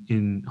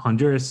in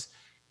Honduras.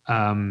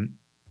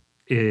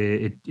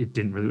 It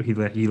didn't really.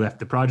 He left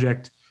the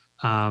project.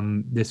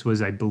 This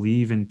was, I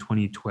believe, in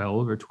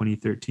 2012 or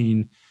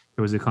 2013.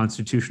 There was a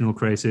constitutional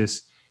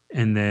crisis,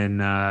 and then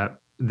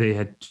they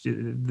had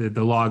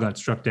the law got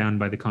struck down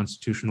by the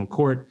Constitutional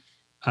Court.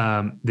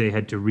 They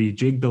had to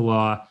rejig the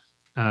law.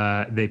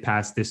 They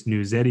passed this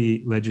new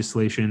ZETI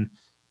legislation,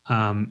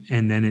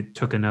 and then it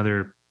took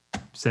another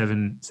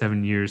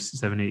 8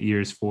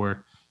 years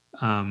for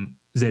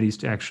ZETIs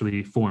to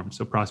actually form.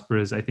 So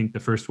Prospera is, I think, the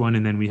first one,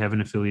 and then we have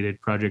an affiliated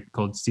project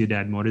called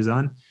Ciudad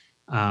Morazan.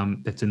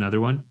 That's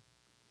another one.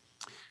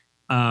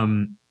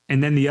 And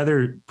then the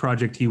other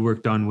project he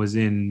worked on was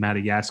in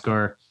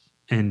Madagascar,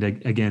 and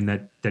again,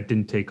 that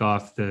didn't take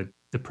off. The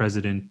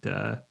president,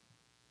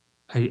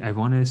 I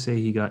want to say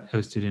he got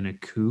ousted in a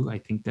coup. I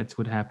think that's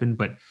what happened.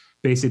 But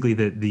basically,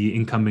 the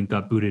incumbent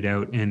got booted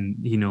out, and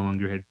he no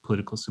longer had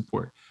political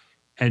support.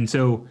 And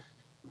so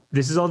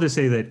this is all to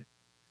say that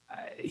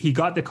he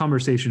got the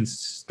conversation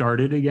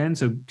started again.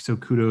 So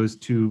kudos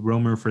to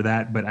Romer for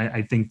that. But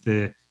I think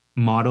the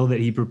model that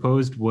he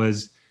proposed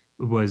was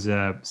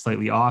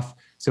slightly off.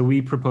 So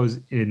we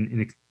proposed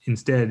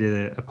instead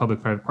a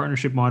public-private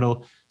partnership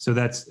model. So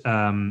that's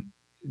kind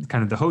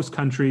of the host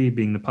country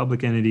being the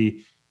public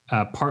entity,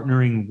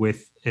 partnering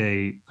with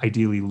a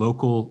ideally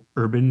local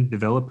urban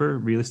developer,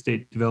 real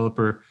estate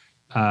developer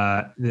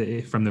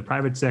from the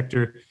private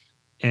sector.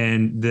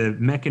 And the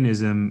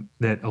mechanism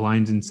that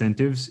aligns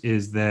incentives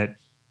is that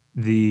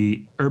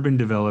the urban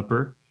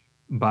developer,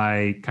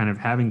 by kind of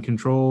having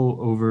control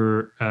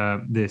over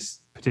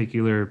this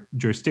particular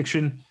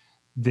jurisdiction,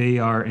 they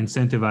are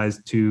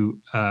incentivized to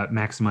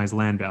maximize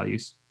land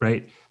values,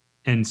 right?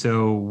 And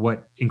so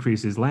what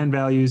increases land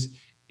values?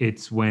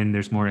 It's when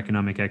there's more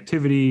economic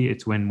activity.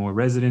 It's when more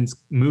residents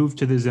move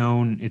to the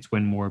zone. It's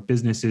when more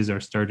businesses are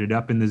started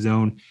up in the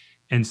zone.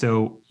 And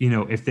so,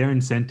 if their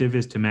incentive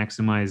is to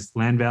maximize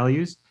land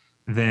values,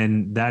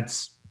 then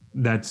that's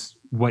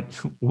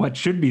what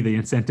should be the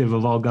incentive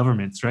of all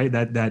governments, right?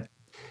 That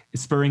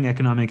spurring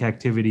economic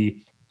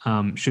activity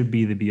should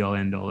be the be all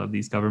end all of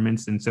these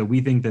governments. And so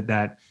we think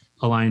that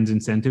aligns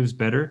incentives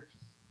better.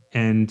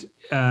 And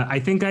I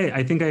think I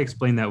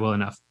explained that well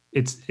enough.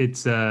 It's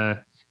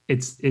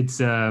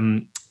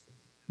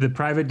the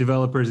private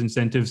developers'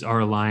 incentives are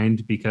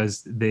aligned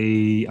because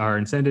they are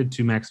incented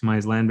to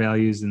maximize land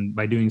values, and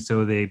by doing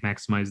so, they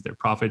maximize their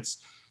profits,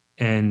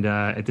 and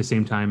at the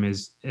same time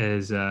as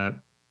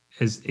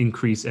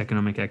increase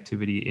economic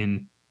activity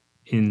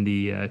in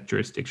the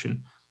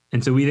jurisdiction.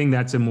 And so we think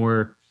that's a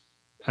more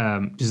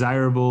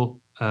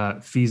desirable,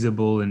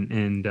 feasible,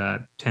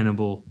 and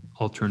tenable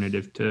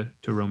alternative to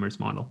Romer's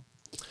model.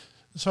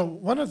 So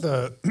one of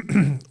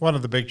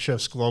the big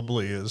shifts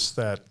globally is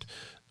that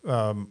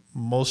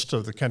most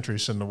of the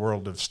countries in the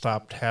world have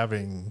stopped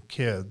having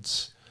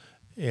kids,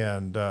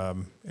 and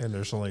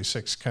there's only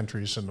 6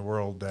 countries in the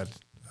world that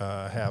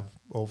have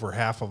over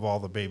half of all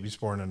the babies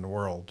born in the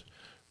world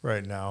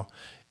right now.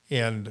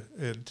 And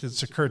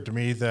it's occurred to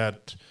me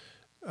that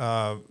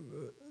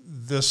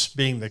this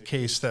being the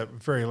case, that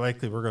very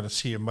likely we're going to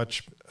see a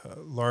much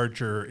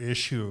larger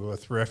issue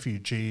with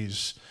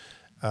refugees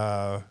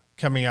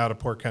coming out of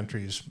poor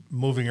countries,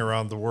 moving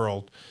around the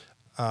world.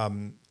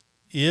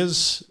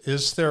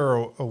 Is there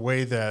a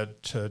way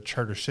that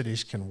charter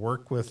cities can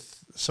work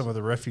with some of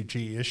the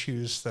refugee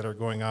issues that are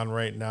going on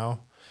right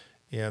now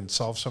and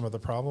solve some of the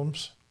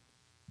problems?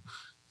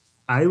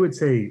 I would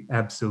say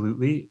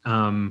absolutely.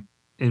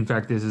 in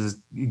fact, this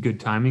is good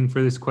timing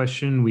for this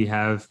question. We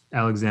have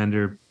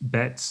Alexander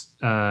Betts,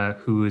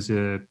 who is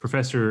a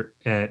professor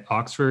at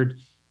Oxford.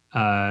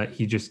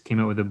 He just came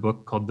out with a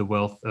book called The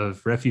Wealth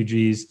of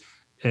Refugees,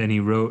 and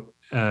he wrote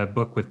a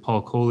book with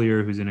Paul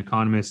Collier, who's an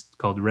economist,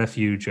 called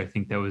Refuge. I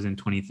think that was in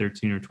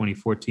 2013 or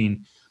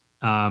 2014.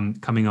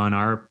 Coming on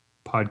our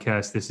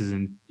podcast, this is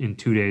in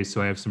 2 days,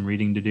 so I have some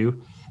reading to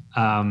do.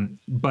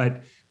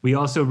 But we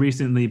also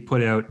recently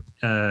put out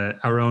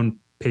our own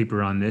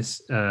paper on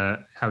this,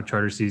 how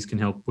charter cities can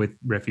help with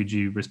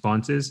refugee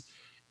responses.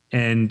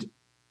 And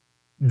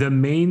the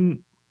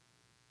main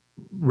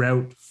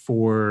route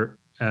for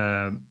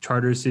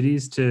charter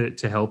cities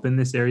to help in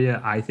this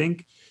area, I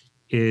think,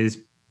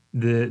 is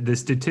the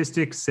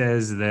statistic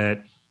says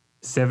that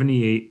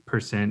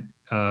 78%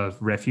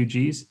 of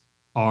refugees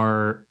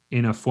are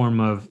in a form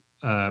of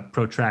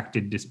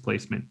protracted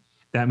displacement.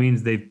 That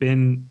means they've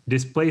been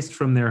displaced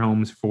from their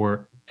homes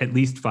for at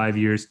least 5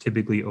 years,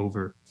 typically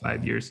over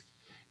 5 years.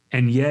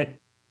 And yet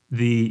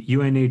the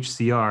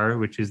UNHCR,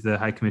 which is the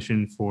High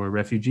Commission for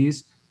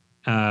Refugees,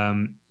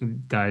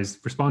 guys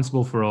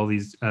responsible for all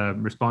these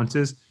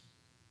responses,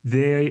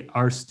 they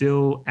are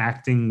still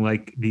acting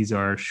like these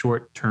are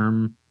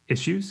short-term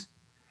issues.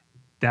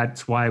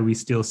 That's why we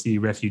still see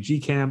refugee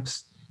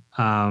camps.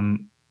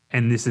 And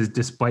this is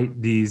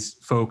despite these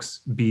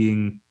folks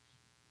being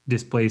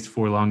displaced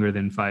for longer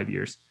than 5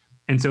 years.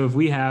 And so if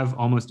we have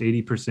almost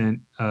 80%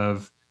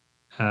 of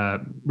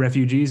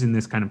refugees in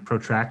this kind of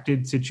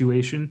protracted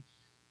situation,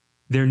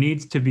 there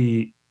needs to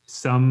be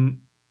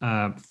some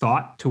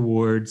thought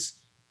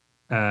towards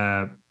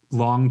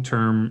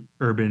long-term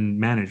urban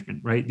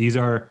management, right? These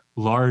are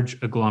large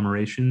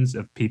agglomerations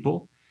of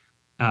people.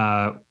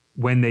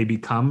 When they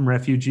become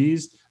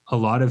refugees, a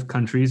lot of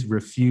countries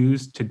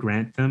refuse to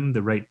grant them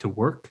the right to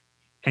work,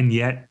 and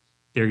yet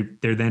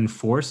they're then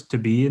forced to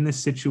be in this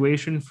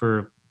situation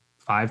for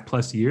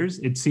 5+ years.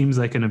 It seems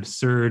like an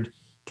absurd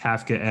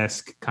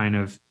Kafkaesque kind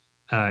of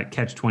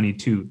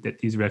catch-22 that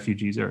these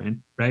refugees are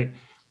in, right?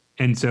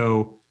 And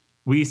so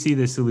we see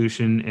the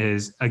solution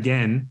as,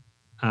 again,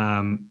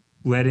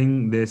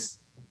 letting this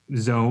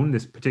zone,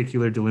 this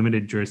particular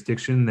delimited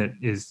jurisdiction that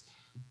is,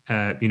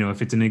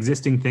 if it's an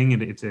existing thing,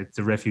 it's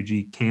a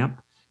refugee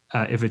camp.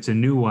 If it's a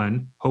new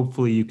one,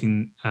 hopefully you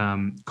can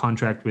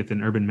contract with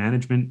an urban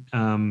management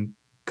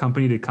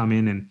company to come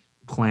in and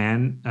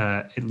plan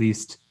at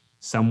least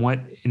somewhat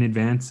in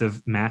advance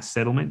of mass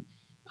settlement.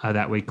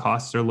 That way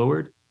costs are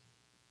lowered.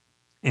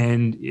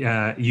 And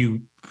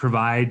you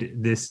provide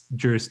this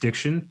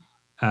jurisdiction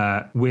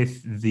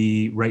with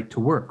the right to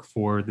work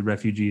for the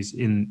refugees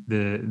in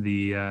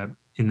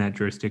in that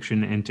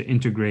jurisdiction and to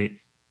integrate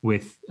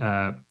with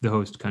the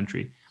host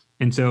country.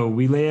 And so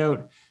we lay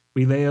out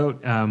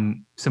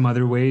some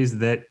other ways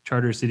that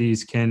charter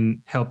cities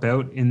can help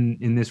out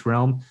in this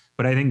realm.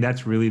 But I think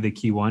that's really the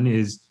key one,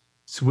 is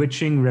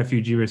switching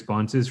refugee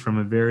responses from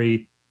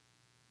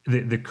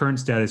the current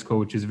status quo,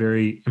 which is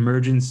very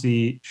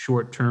emergency,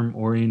 short-term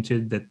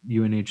oriented, that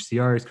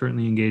UNHCR is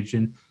currently engaged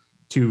in,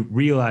 to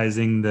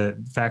realizing the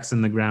facts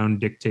on the ground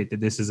dictate that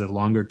this is a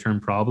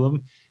longer-term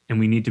problem and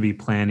we need to be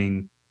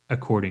planning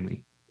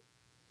accordingly.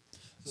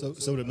 So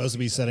it must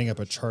be setting up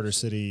a charter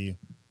city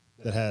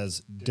that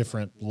has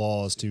different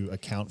laws to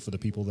account for the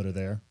people that are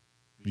there.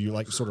 Do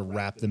you sort of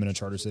wrap them in a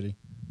charter city,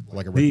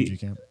 like a refugee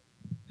camp?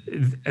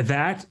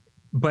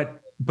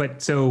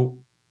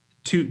 So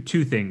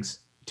two things.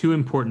 Two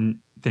important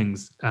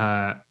things.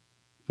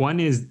 One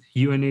is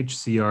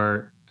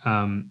UNHCR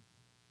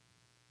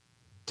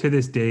to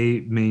this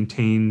day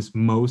maintains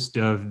most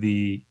of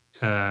the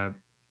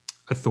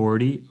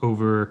authority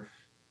over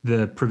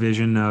the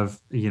provision of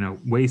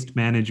waste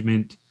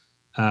management,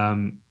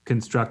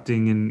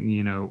 constructing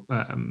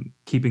and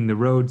keeping the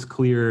roads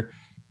clear,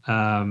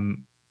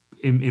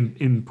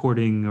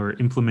 importing or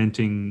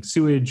implementing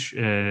sewage,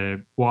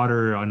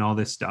 water, and all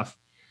this stuff.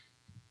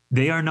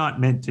 They are not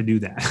meant to do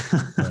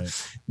that.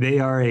 Right. They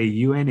are a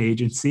UN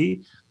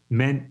agency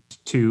meant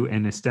to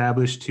and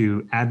established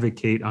to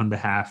advocate on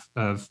behalf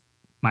of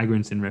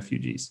migrants and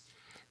refugees.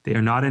 They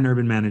are not an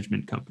urban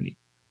management company.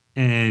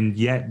 And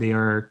yet they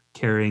are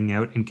carrying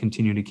out and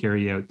continue to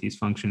carry out these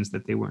functions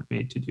that they weren't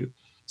made to do.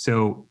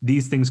 So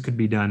these things could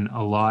be done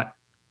a lot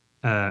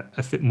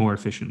more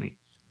efficiently.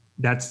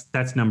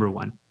 That's number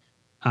one.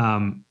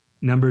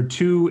 Number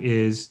two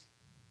is,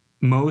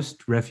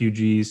 most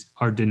refugees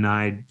are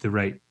denied the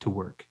right to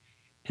work.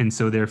 And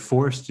so they're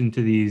forced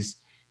into these,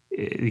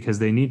 because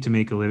they need to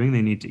make a living,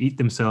 they need to eat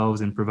themselves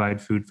and provide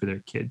food for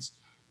their kids.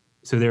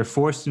 So they're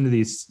forced into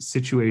these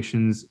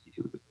situations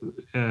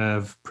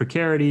of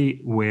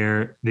precarity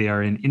where they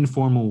are in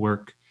informal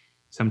work.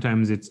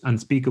 Sometimes it's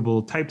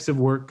unspeakable types of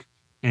work.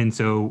 And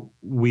so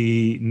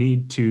we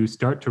need to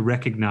start to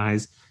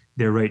recognize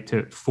their right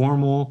to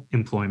formal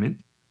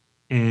employment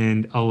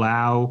and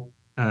allow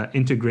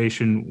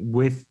integration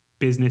with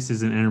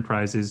businesses and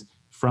enterprises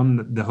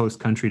from the host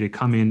country to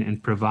come in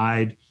and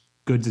provide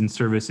goods and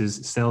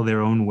services, sell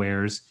their own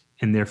wares,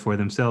 and therefore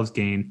themselves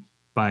gain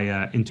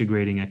by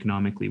integrating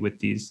economically with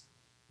these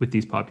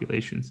these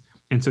populations.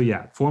 And so,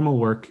 yeah, formal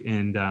work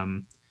and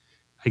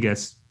I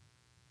guess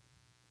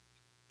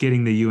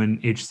getting the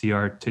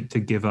UNHCR to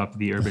give up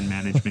the urban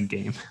management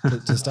game.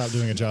 to stop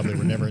doing a job they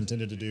were never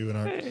intended to do and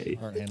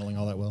aren't handling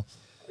all that well.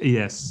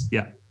 Yes.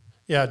 Yeah.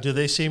 Yeah. Do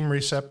they seem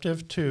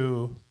receptive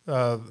to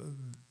the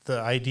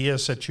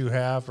ideas that you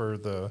have or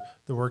the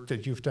work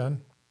that you've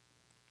done?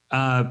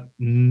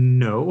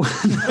 No.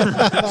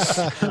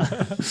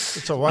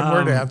 It's a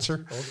one-word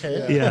answer.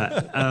 Okay.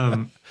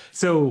 Yeah.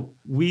 So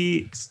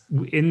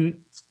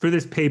for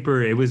this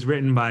paper, it was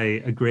written by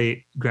a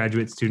great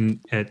graduate student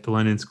at the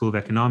London School of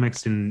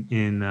Economics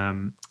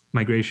in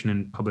migration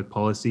and public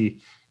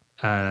policy.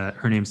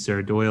 Her name's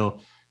Sarah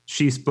Doyle.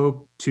 She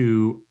spoke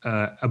to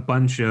a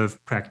bunch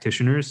of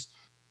practitioners,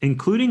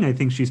 including, I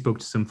think she spoke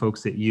to some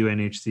folks at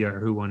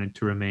UNHCR who wanted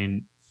to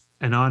remain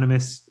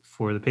anonymous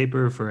for the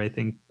paper for, I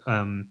think,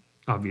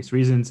 obvious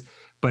reasons.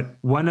 But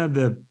one of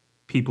the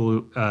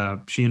people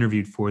she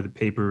interviewed for the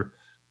paper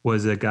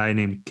was a guy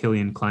named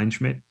Kilian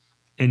Kleinschmidt.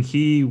 And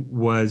he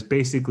was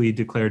basically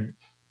declared,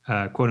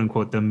 quote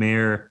unquote, the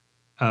mayor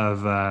of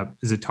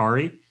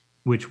Zaatari,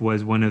 which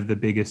was one of the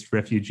biggest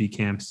refugee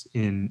camps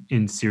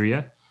in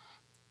Syria.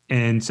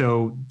 And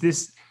so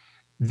this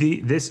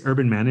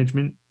urban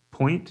management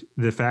point,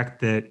 the fact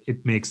that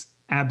it makes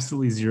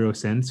absolutely zero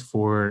sense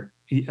for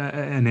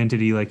an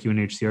entity like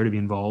UNHCR to be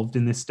involved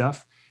in this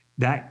stuff,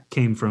 that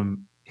came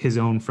from his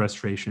own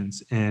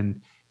frustrations.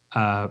 And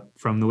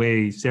from the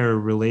way Sarah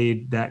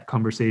relayed that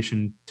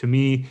conversation to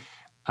me,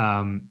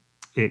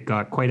 it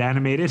got quite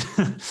animated.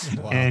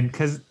 Wow. And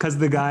because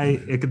the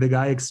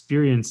guy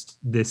experienced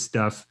this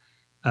stuff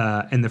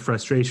and the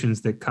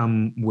frustrations that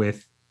come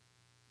with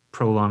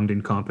prolonged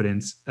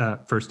incompetence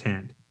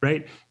firsthand,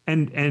 right?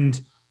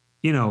 And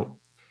you know,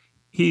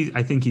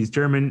 I think he's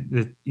German.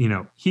 That, you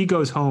know, he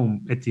goes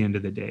home at the end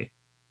of the day,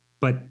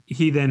 but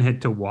he then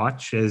had to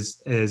watch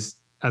as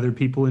other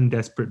people in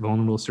desperate,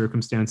 vulnerable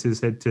circumstances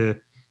had to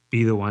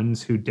be the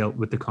ones who dealt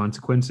with the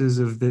consequences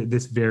of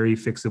this very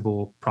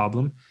fixable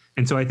problem.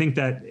 And so I think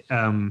that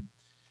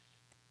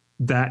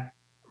that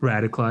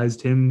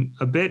radicalized him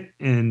a bit.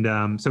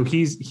 And so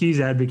he's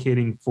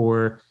advocating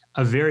for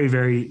a very,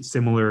 very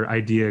similar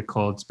idea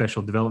called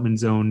special development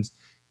zones.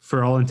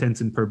 For all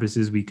intents and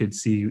purposes, we could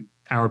see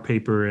our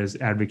paper as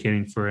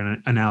advocating for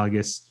an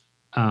analogous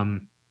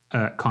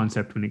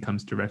concept when it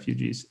comes to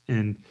refugees.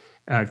 And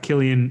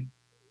Kilian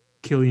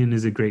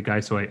is a great guy,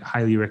 so I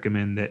highly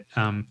recommend that.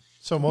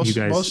 So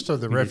most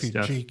of the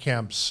refugee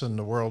camps in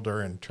the world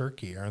are in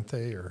Turkey, aren't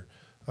they? Or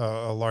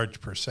a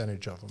large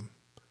percentage of them?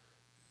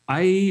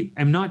 I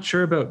am not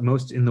sure about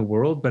most in the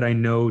world, but I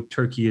know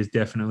Turkey is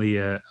definitely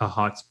a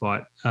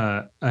hotspot,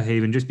 a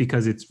haven, just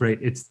because it's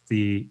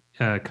the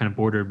kind of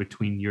border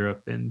between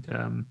Europe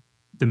and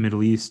the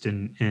Middle East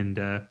and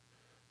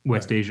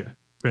West Asia,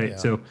 right? Yeah.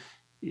 So,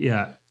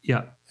 yeah.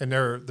 And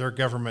their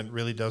government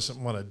really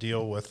doesn't want to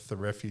deal with the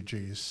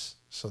refugees,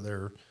 so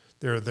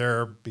they're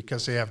there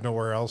because they have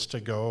nowhere else to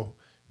go,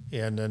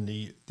 and then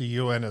the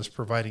UN is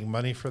providing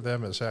money for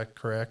them. Is that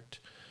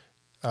correct?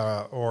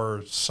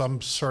 Or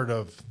some sort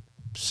of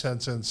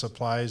sense in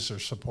supplies or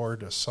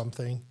support or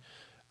something?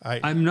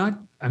 I'm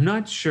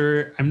not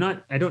sure.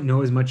 I don't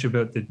know as much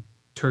about the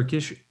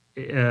Turkish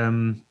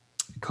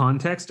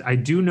context. I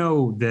do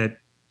know that,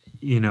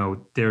 you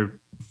know, they're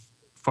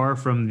far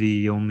from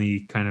the only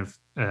kind of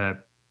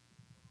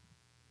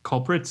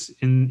culprits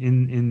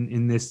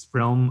in this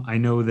realm. I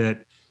know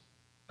that,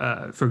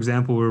 for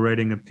example, we're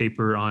writing a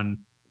paper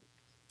on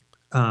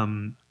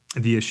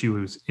the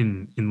issues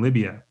in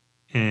Libya.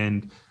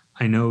 And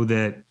I know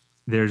that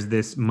there's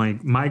this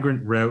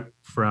migrant route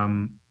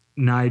from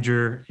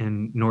Niger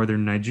and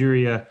northern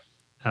Nigeria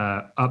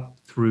up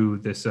through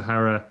the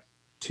Sahara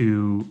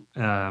to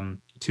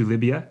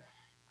Libya.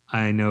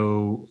 I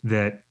know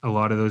that a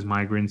lot of those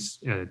migrants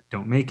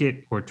don't make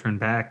it or turn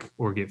back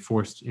or get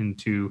forced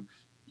into,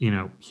 you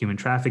know, human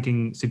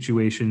trafficking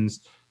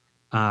situations.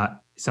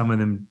 Some of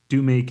them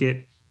do make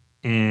it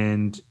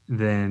and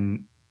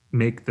then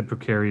make the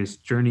precarious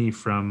journey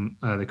from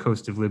the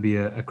coast of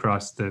Libya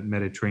across the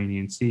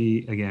Mediterranean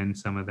Sea. Again,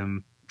 some of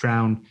them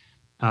drown.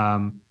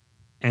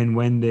 And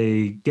when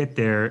they get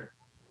there,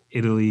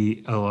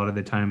 Italy, a lot of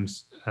the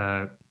times,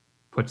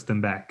 puts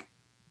them back.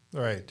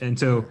 Right. And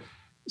so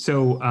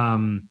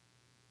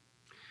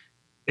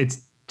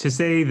it's to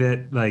say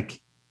that,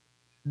 like,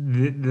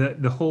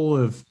 the whole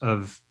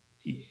of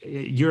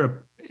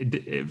Europe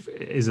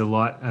is a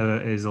lot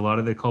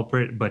of the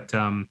culprit, but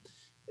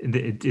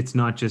it's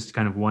not just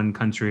kind of one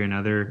country or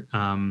another.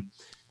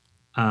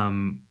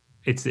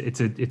 It's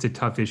a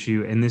tough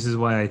issue, and this is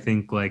why I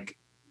think, like,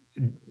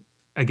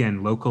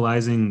 again,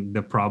 localizing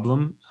the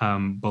problem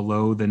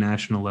below the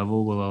national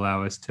level will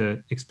allow us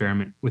to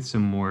experiment with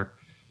some more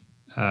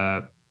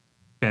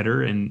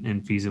better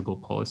and feasible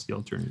policy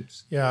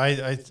alternatives. Yeah,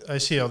 I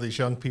see all these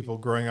young people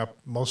growing up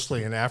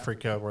mostly in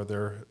Africa where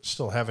they're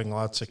still having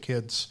lots of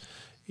kids,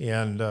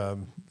 and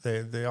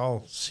they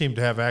all seem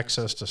to have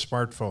access to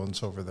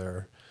smartphones over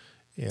there.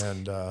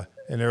 and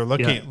they're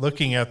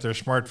looking at their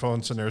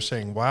smartphones and they're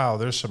saying, "Wow,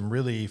 there's some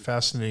really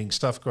fascinating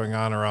stuff going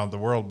on around the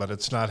world, but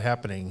it's not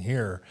happening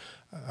here.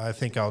 I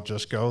think I'll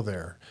just go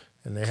there."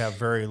 And they have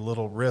very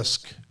little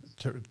risk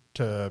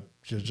to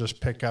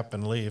just pick up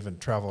and leave and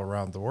travel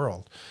around the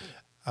world.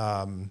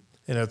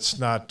 And it's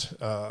not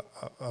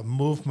a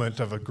movement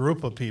of a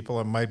group of people.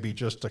 It might be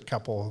just a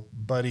couple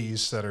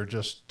buddies that are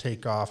just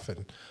take off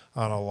and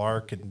on a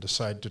lark and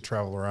decide to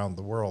travel around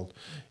the world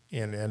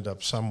and end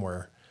up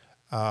somewhere.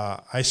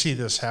 I see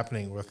this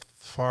happening with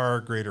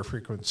far greater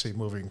frequency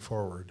moving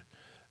forward.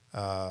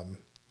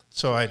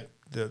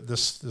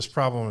 This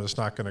problem is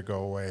not going to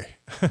go away.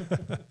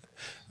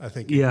 I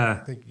think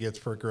it gets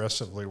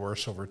progressively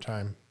worse over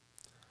time.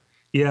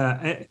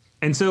 Yeah,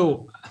 and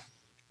so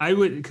I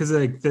would, because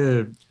like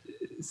the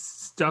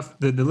stuff,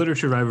 the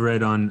literature I've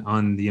read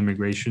on the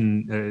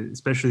immigration,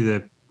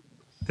 especially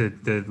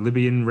the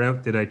Libyan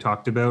route that I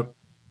talked about,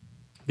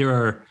 there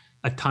are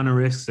a ton of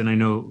risks. And I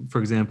know, for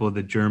example,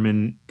 the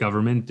German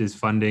government is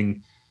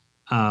funding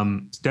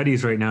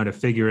studies right now to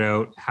figure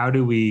out how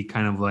do we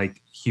kind of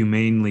like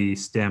humanely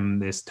stem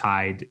this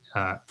tide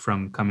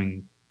from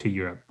coming to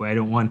Europe.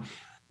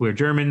 We're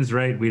Germans,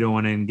 right? We don't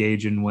want to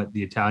engage in what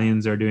the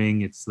Italians are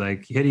doing. It's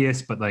like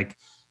hideous, but like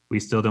we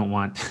still don't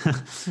want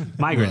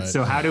migrants. Right.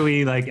 So how do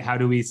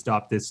we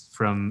stop this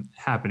from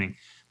happening?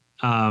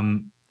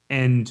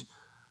 And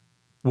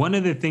one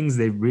of the things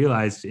they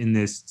realized in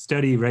this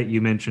study, right?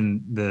 You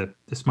mentioned the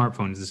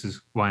smartphones. This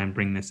is why I'm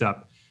bringing this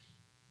up.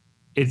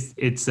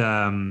 It's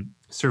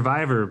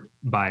survivor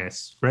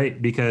bias,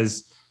 right?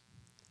 Because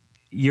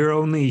you're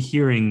only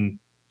hearing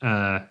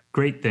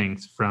great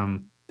things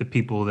from the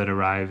people that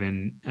arrive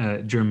in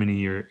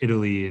Germany or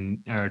Italy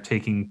and are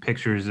taking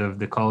pictures of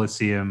the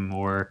Colosseum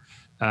or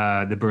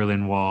the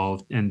Berlin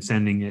Wall and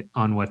sending it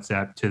on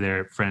WhatsApp to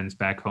their friends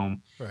back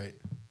home. Right.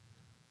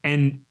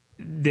 And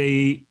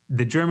the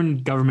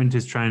German government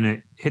is trying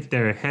to hit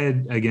their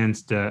head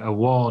against a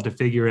wall to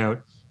figure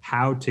out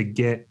how to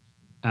get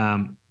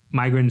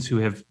migrants who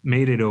have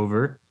made it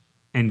over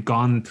and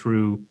gone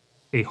through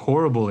a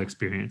horrible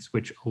experience,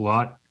 which a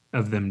lot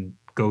of them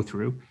go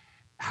through,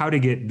 how to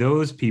get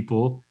those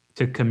people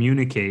to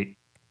communicate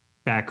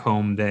back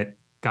home that,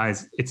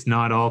 guys, it's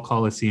not all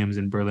Colosseums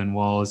and Berlin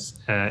Walls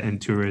and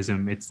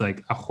tourism. It's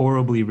like a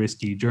horribly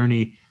risky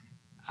journey.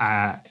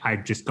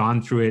 I've just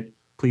gone through it.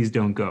 Please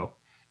don't go.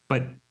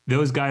 But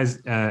those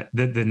guys,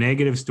 the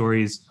negative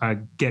stories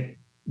get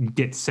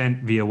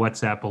sent via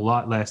WhatsApp a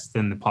lot less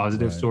than the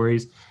positive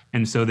stories.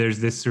 And so there's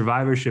this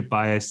survivorship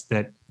bias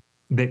that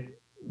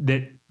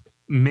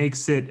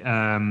makes it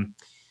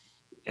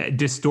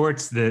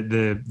distorts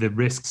the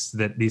risks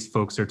that these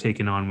folks are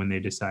taking on when they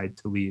decide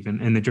to leave.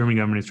 And the German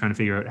government is trying to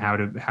figure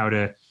out how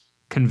to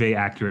convey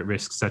accurate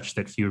risks such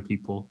that fewer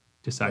people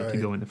decide to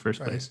go in the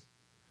first place.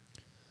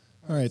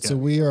 All right, so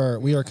we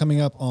are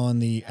coming up on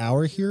the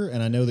hour here,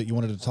 and I know that you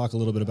wanted to talk a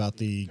little bit about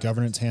the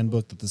governance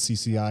handbook that the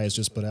CCI has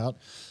just put out.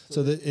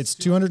 So it's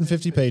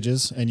 250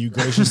 pages, and you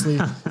graciously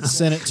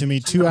sent it to me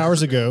 2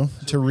 hours ago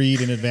to read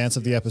in advance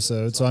of the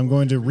episode. So I'm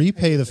going to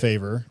repay the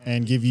favor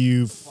and give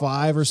you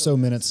 5 or so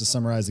minutes to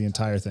summarize the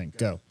entire thing.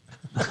 Go.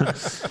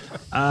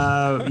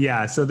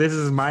 So this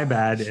is my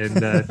bad,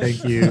 and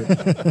thank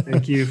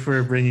you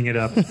for bringing it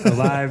up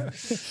alive.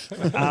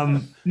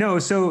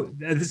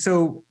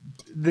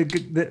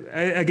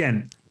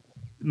 Again,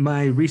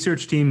 my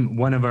research team,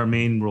 one of our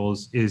main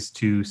roles is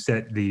to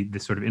set the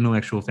sort of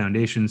intellectual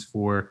foundations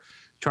for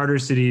charter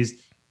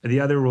cities. The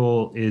other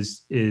role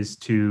is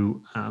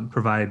to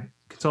provide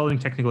consulting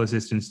technical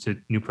assistance to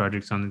new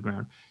projects on the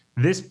ground.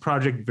 This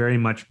project very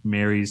much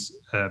marries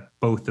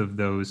both of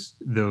those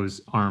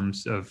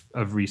arms of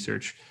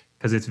research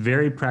because it's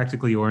very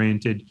practically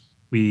oriented.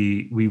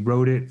 We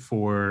wrote it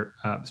for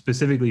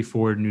specifically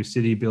for new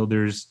city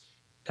builders,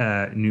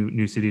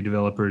 new city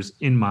developers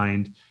in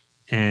mind,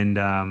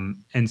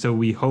 and so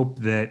we hope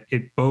that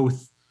it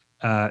both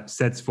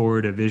sets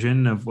forward a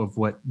vision of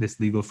what this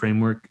legal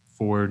framework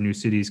for new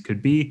cities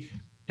could be,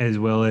 as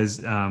well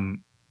as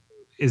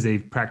is a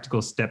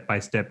practical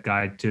step-by-step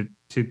guide to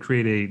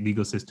create a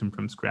legal system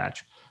from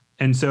scratch.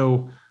 And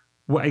so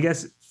I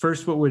guess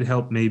first what would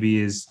help maybe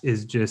is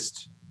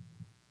just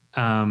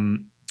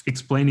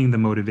explaining the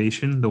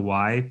motivation, the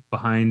why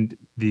behind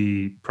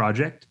the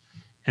project.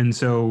 And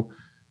so,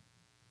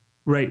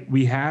 right,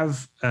 we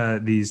have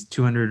these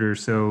 200 or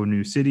so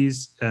new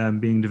cities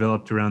being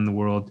developed around the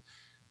world.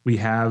 We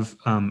have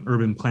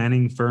urban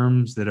planning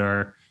firms that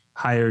are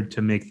hired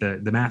to make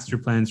the master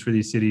plans for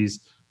these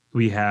cities.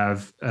 We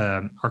have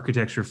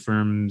architecture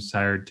firms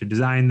hired to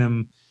design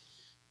them,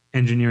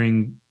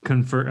 engineering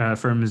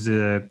firms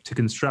to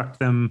construct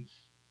them.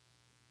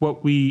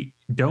 What we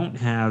don't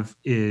have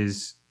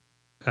is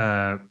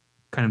kind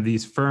of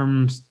these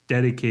firms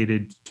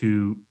dedicated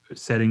to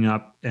setting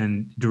up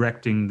and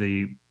directing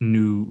the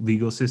new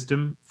legal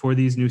system for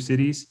these new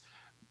cities.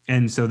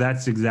 And so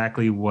that's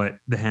exactly what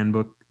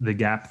the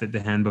gap that the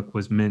handbook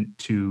was meant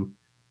to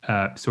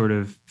sort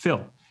of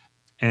fill.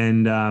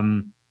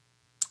 And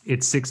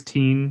It's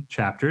 16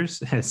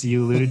 chapters, as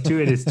you alluded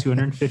to. It is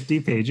 250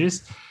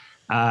 pages.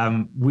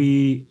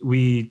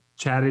 We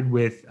chatted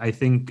with, I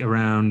think,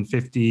 around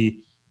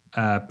 50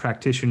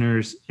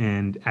 practitioners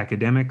and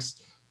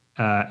academics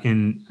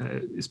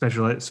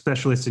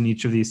specialists in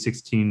each of these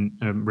 16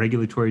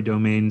 regulatory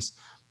domains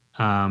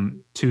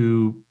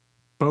to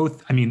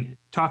both,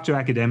 talk to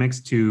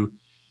academics to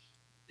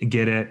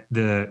get at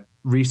the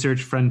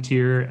research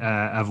frontier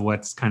of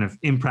what's kind of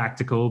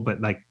impractical,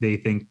 but like they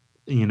think,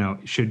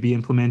 should be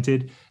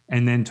implemented,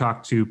 and then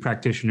talk to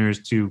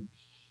practitioners to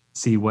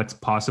see what's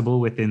possible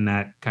within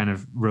that kind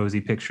of rosy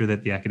picture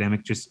that the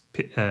academic just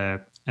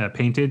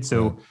painted.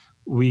 So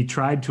we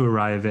tried to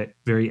arrive at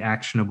very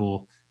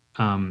actionable,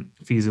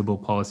 feasible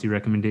policy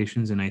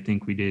recommendations, and I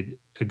think we did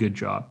a good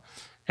job.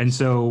 And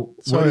so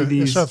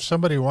if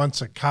somebody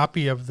wants a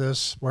copy of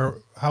this,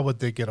 how would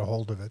they get a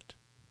hold of it?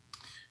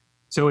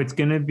 So it's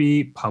going to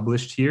be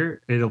published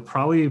here. It'll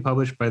probably be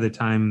published by the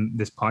time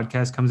this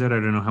podcast comes out. I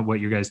don't know what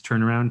your guys'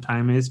 turnaround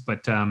time is,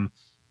 but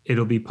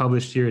it'll be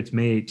published here. It's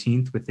May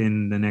 18th,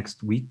 within the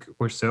next week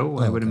or so,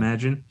 I would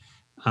imagine.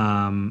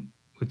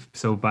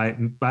 So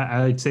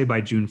I'd say by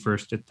June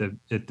 1st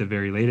at the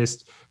very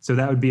latest. So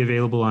that would be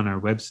available on our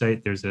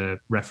website. There's a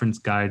reference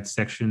guide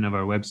section of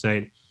our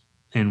website,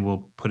 and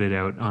we'll put it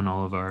out on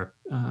all of our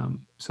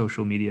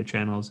social media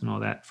channels and all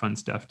that fun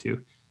stuff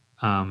too.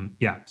 So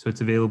it's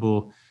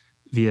available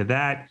via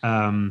that.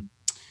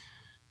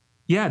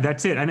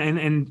 That's it.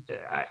 And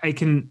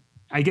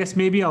I guess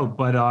maybe I'll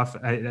butt off.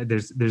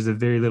 There's a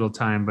very little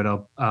time, but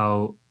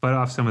I'll butt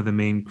off some of the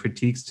main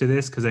critiques to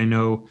this, because I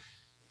know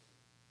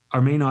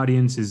our main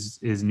audience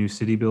is new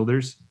city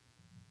builders.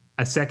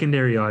 A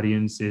secondary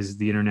audience is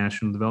the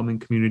international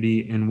development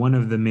community. And one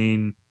of the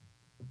main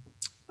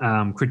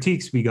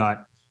critiques we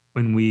got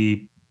when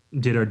we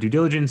did our due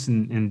diligence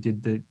and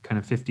did the kind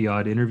of 50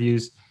 odd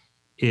interviews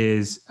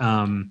is,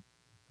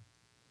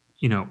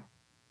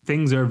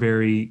 things are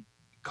very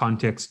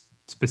context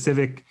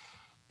specific.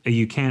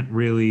 You can't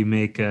really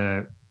make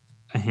a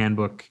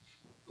handbook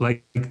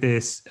like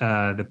this.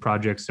 The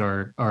projects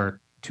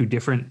are too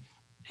different.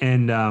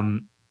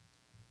 And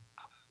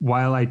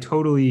while I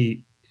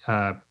totally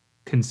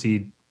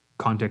concede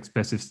context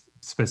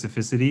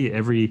specificity,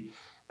 every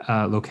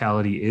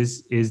locality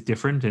is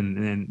different,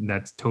 and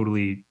that's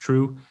totally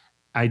true.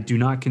 I do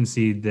not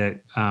concede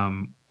that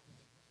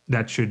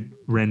that should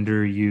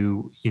render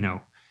you,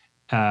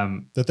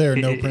 that there are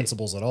no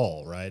principles at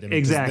all, right?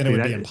 Exactly. Then it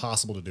would be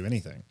impossible to do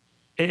anything.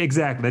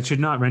 Exactly. That should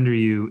not render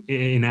you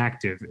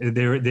inactive.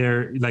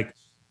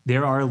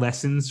 There are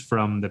lessons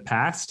from the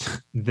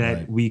past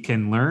that we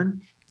can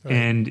learn,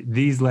 and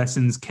these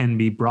lessons can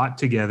be brought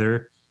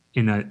together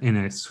in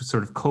a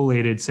sort of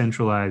collated,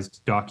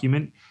 centralized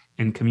document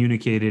and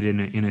communicated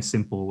in a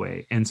simple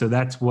way. And so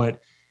that's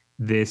what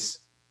this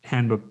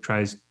handbook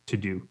tries to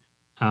do.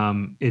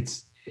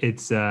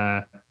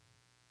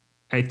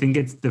 I think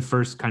it's the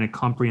first kind of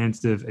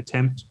comprehensive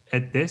attempt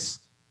at this,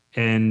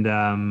 and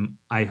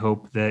I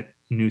hope that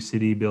new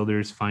city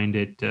builders find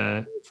it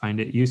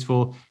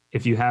useful.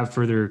 If you have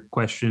further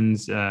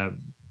questions,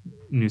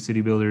 new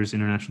city builders,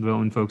 international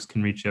development folks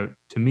can reach out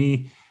to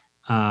me,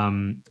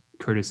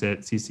 Curtis at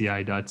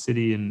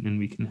cci.city, and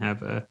we can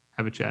have a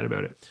chat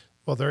about it.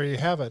 Well, there you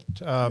have it.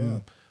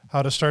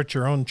 How to start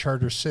your own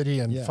charter city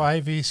in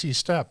 5 easy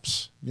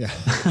steps. Yeah.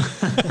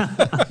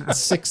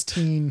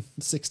 16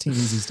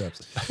 easy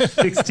steps.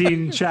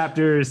 16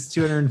 chapters,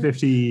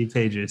 250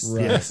 pages.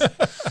 Right. Yes.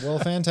 Well,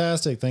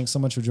 fantastic. Thanks so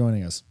much for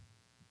joining us.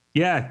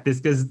 Yeah,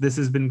 this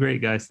has been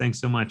great, guys. Thanks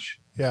so much.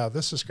 Yeah,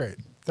 this is great.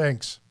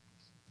 Thanks.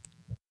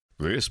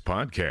 This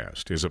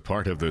podcast is a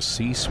part of the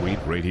C-Suite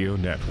Radio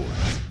Network.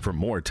 For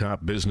more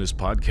top business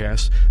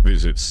podcasts,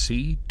 visit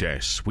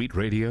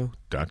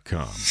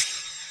c-suiteradio.com.